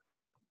games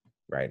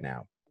right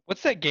now.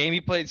 What's that game he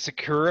played?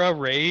 Sakura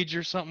Rage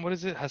or something? What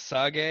is it?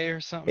 Hasage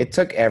or something? It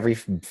took every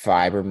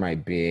fiber of my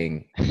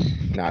being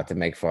not to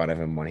make fun of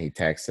him when he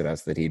texted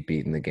us that he'd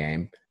beaten the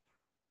game.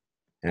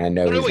 And I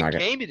know I don't know he's what not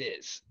gonna. game it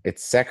is.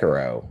 It's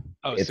Sekiro.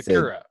 Oh, It's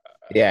Sakura.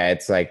 Yeah,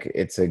 it's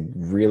a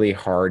really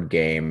hard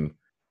game.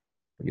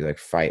 You like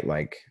fight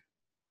like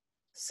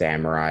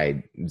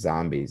samurai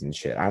zombies and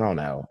shit. I don't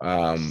know.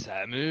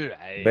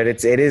 Samurai. But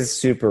it is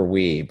super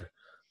weeb.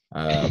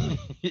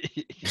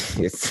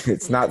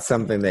 It's not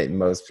something that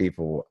most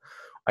people.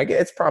 I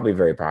guess it's probably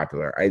very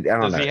popular. I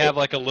don't know. Does he have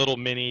like a little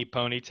mini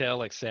ponytail,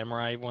 like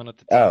samurai one at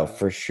the Oh, top?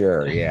 for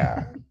sure,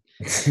 yeah.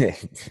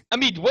 I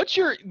mean, but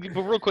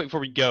real quick before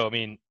we go, I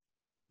mean,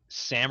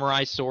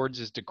 samurai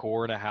swords as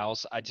decor in a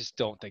house, I just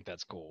don't think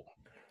that's cool.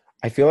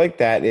 I feel like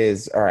that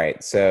is all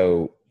right.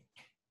 So,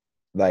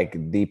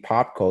 like the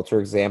pop culture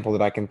example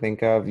that I can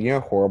think of,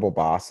 horrible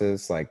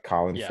bosses like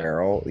Colin Yeah.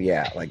 Farrell.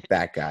 Yeah, like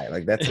that guy.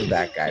 Like that's a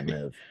that guy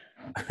move.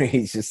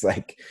 He's just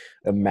like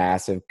a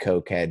massive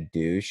cokehead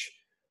douche.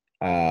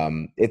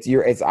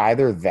 It's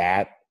either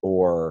that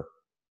or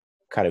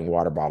cutting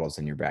water bottles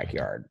in your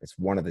backyard. It's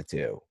one of the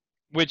two.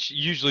 Which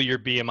usually your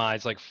BMI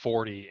is like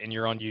 40 and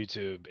you're on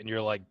YouTube and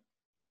you're like,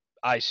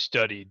 I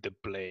studied the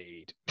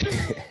blade.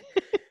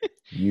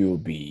 You'll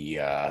be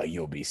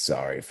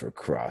sorry for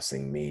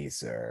crossing me,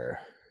 sir.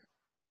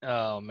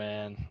 Oh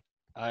man.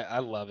 I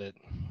love it.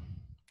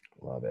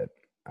 Love it.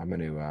 I'm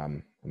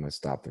gonna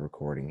stop the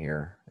recording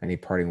here. Any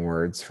parting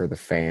words for the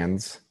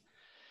fans?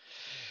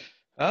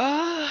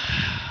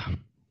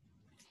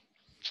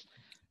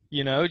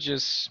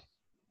 Just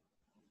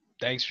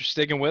thanks for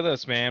sticking with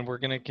us, man. We're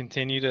gonna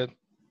continue to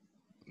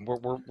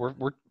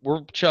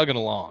we're chugging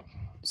along.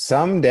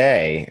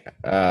 Someday,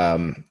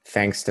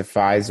 thanks to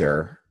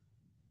Pfizer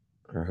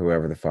or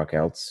whoever the fuck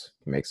else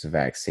makes a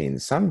vaccine,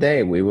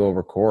 someday we will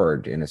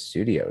record in a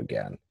studio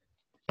again.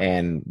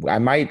 And I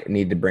might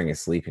need to bring a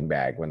sleeping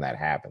bag when that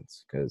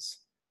happens because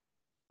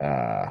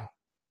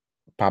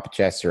Papa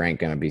Chester ain't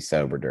going to be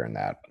sober during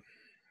that.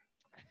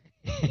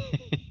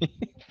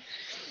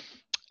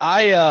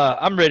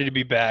 I'm ready to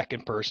be back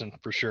in person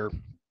for sure.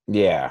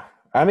 Yeah.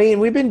 I mean,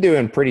 we've been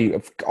doing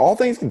all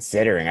things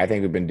considering, I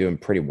think we've been doing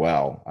pretty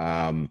well.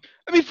 I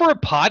mean, for a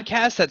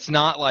podcast that's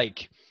not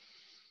like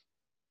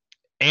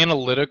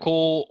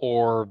analytical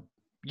or,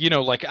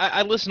 like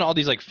I listen to all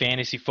these like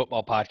fantasy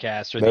football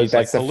podcasts or these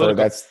that's like political.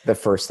 That's the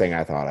first thing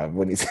I thought of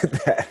when you said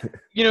that.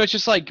 It's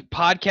just like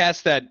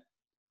podcasts that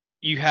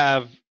you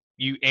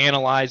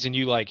analyze and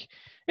you like,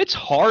 it's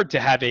hard to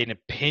have an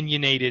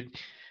opinionated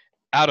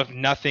out of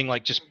nothing,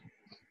 like just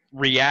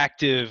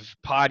reactive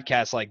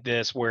podcast like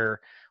this where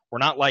we're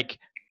not like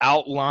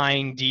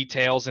outlining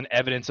details and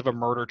evidence of a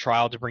murder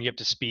trial to bring you up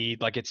to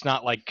speed. Like it's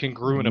not like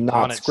congruent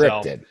upon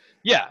itself. Not scripted.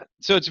 Yeah.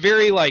 So it's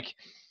very like,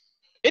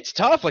 it's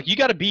tough. Like you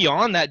got to be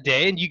on that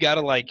day and you got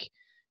to like,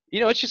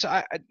 it's just,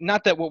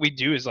 not that what we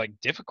do is like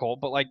difficult,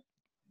 but like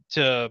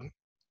to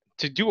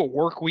do a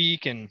work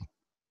week and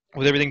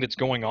with everything that's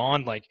going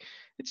on, like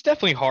it's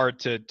definitely hard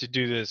to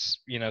do this,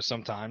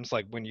 sometimes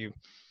like when you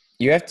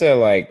have to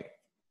like,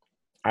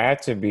 I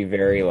have to be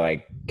very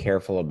like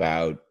careful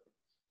about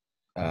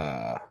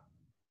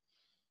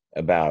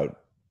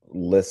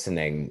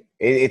listening.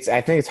 I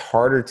think it's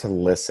harder to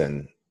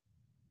listen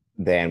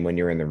than when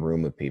you're in the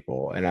room with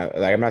people. And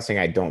I'm not saying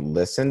I don't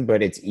listen,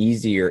 but it's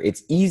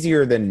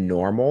easier than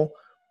normal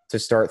to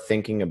start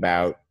thinking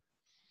about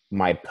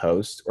my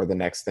post or the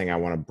next thing I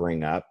want to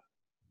bring up.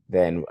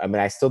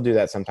 I still do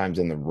that sometimes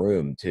in the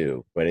room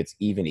too, but it's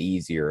even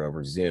easier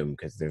over Zoom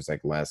because there's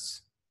like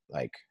less,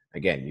 like,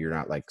 again, you're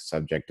not like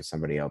subject to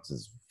somebody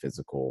else's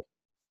physical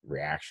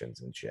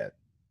reactions and shit.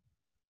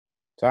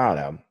 So I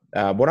don't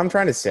know. What I'm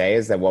trying to say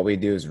is that what we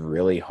do is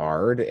really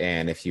hard,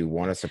 and if you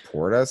want to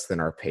support us, then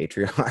our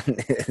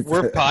Patreon is...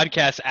 We're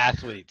podcast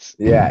athletes.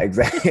 Yeah,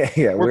 exactly.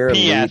 Yeah, we're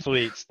P elite,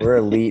 athletes. We're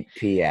elite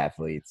P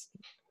athletes.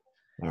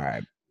 All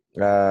right.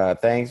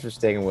 Thanks for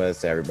sticking with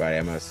us, everybody.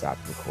 I'm going to stop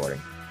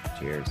recording.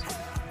 Cheers.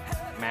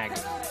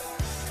 Maggie.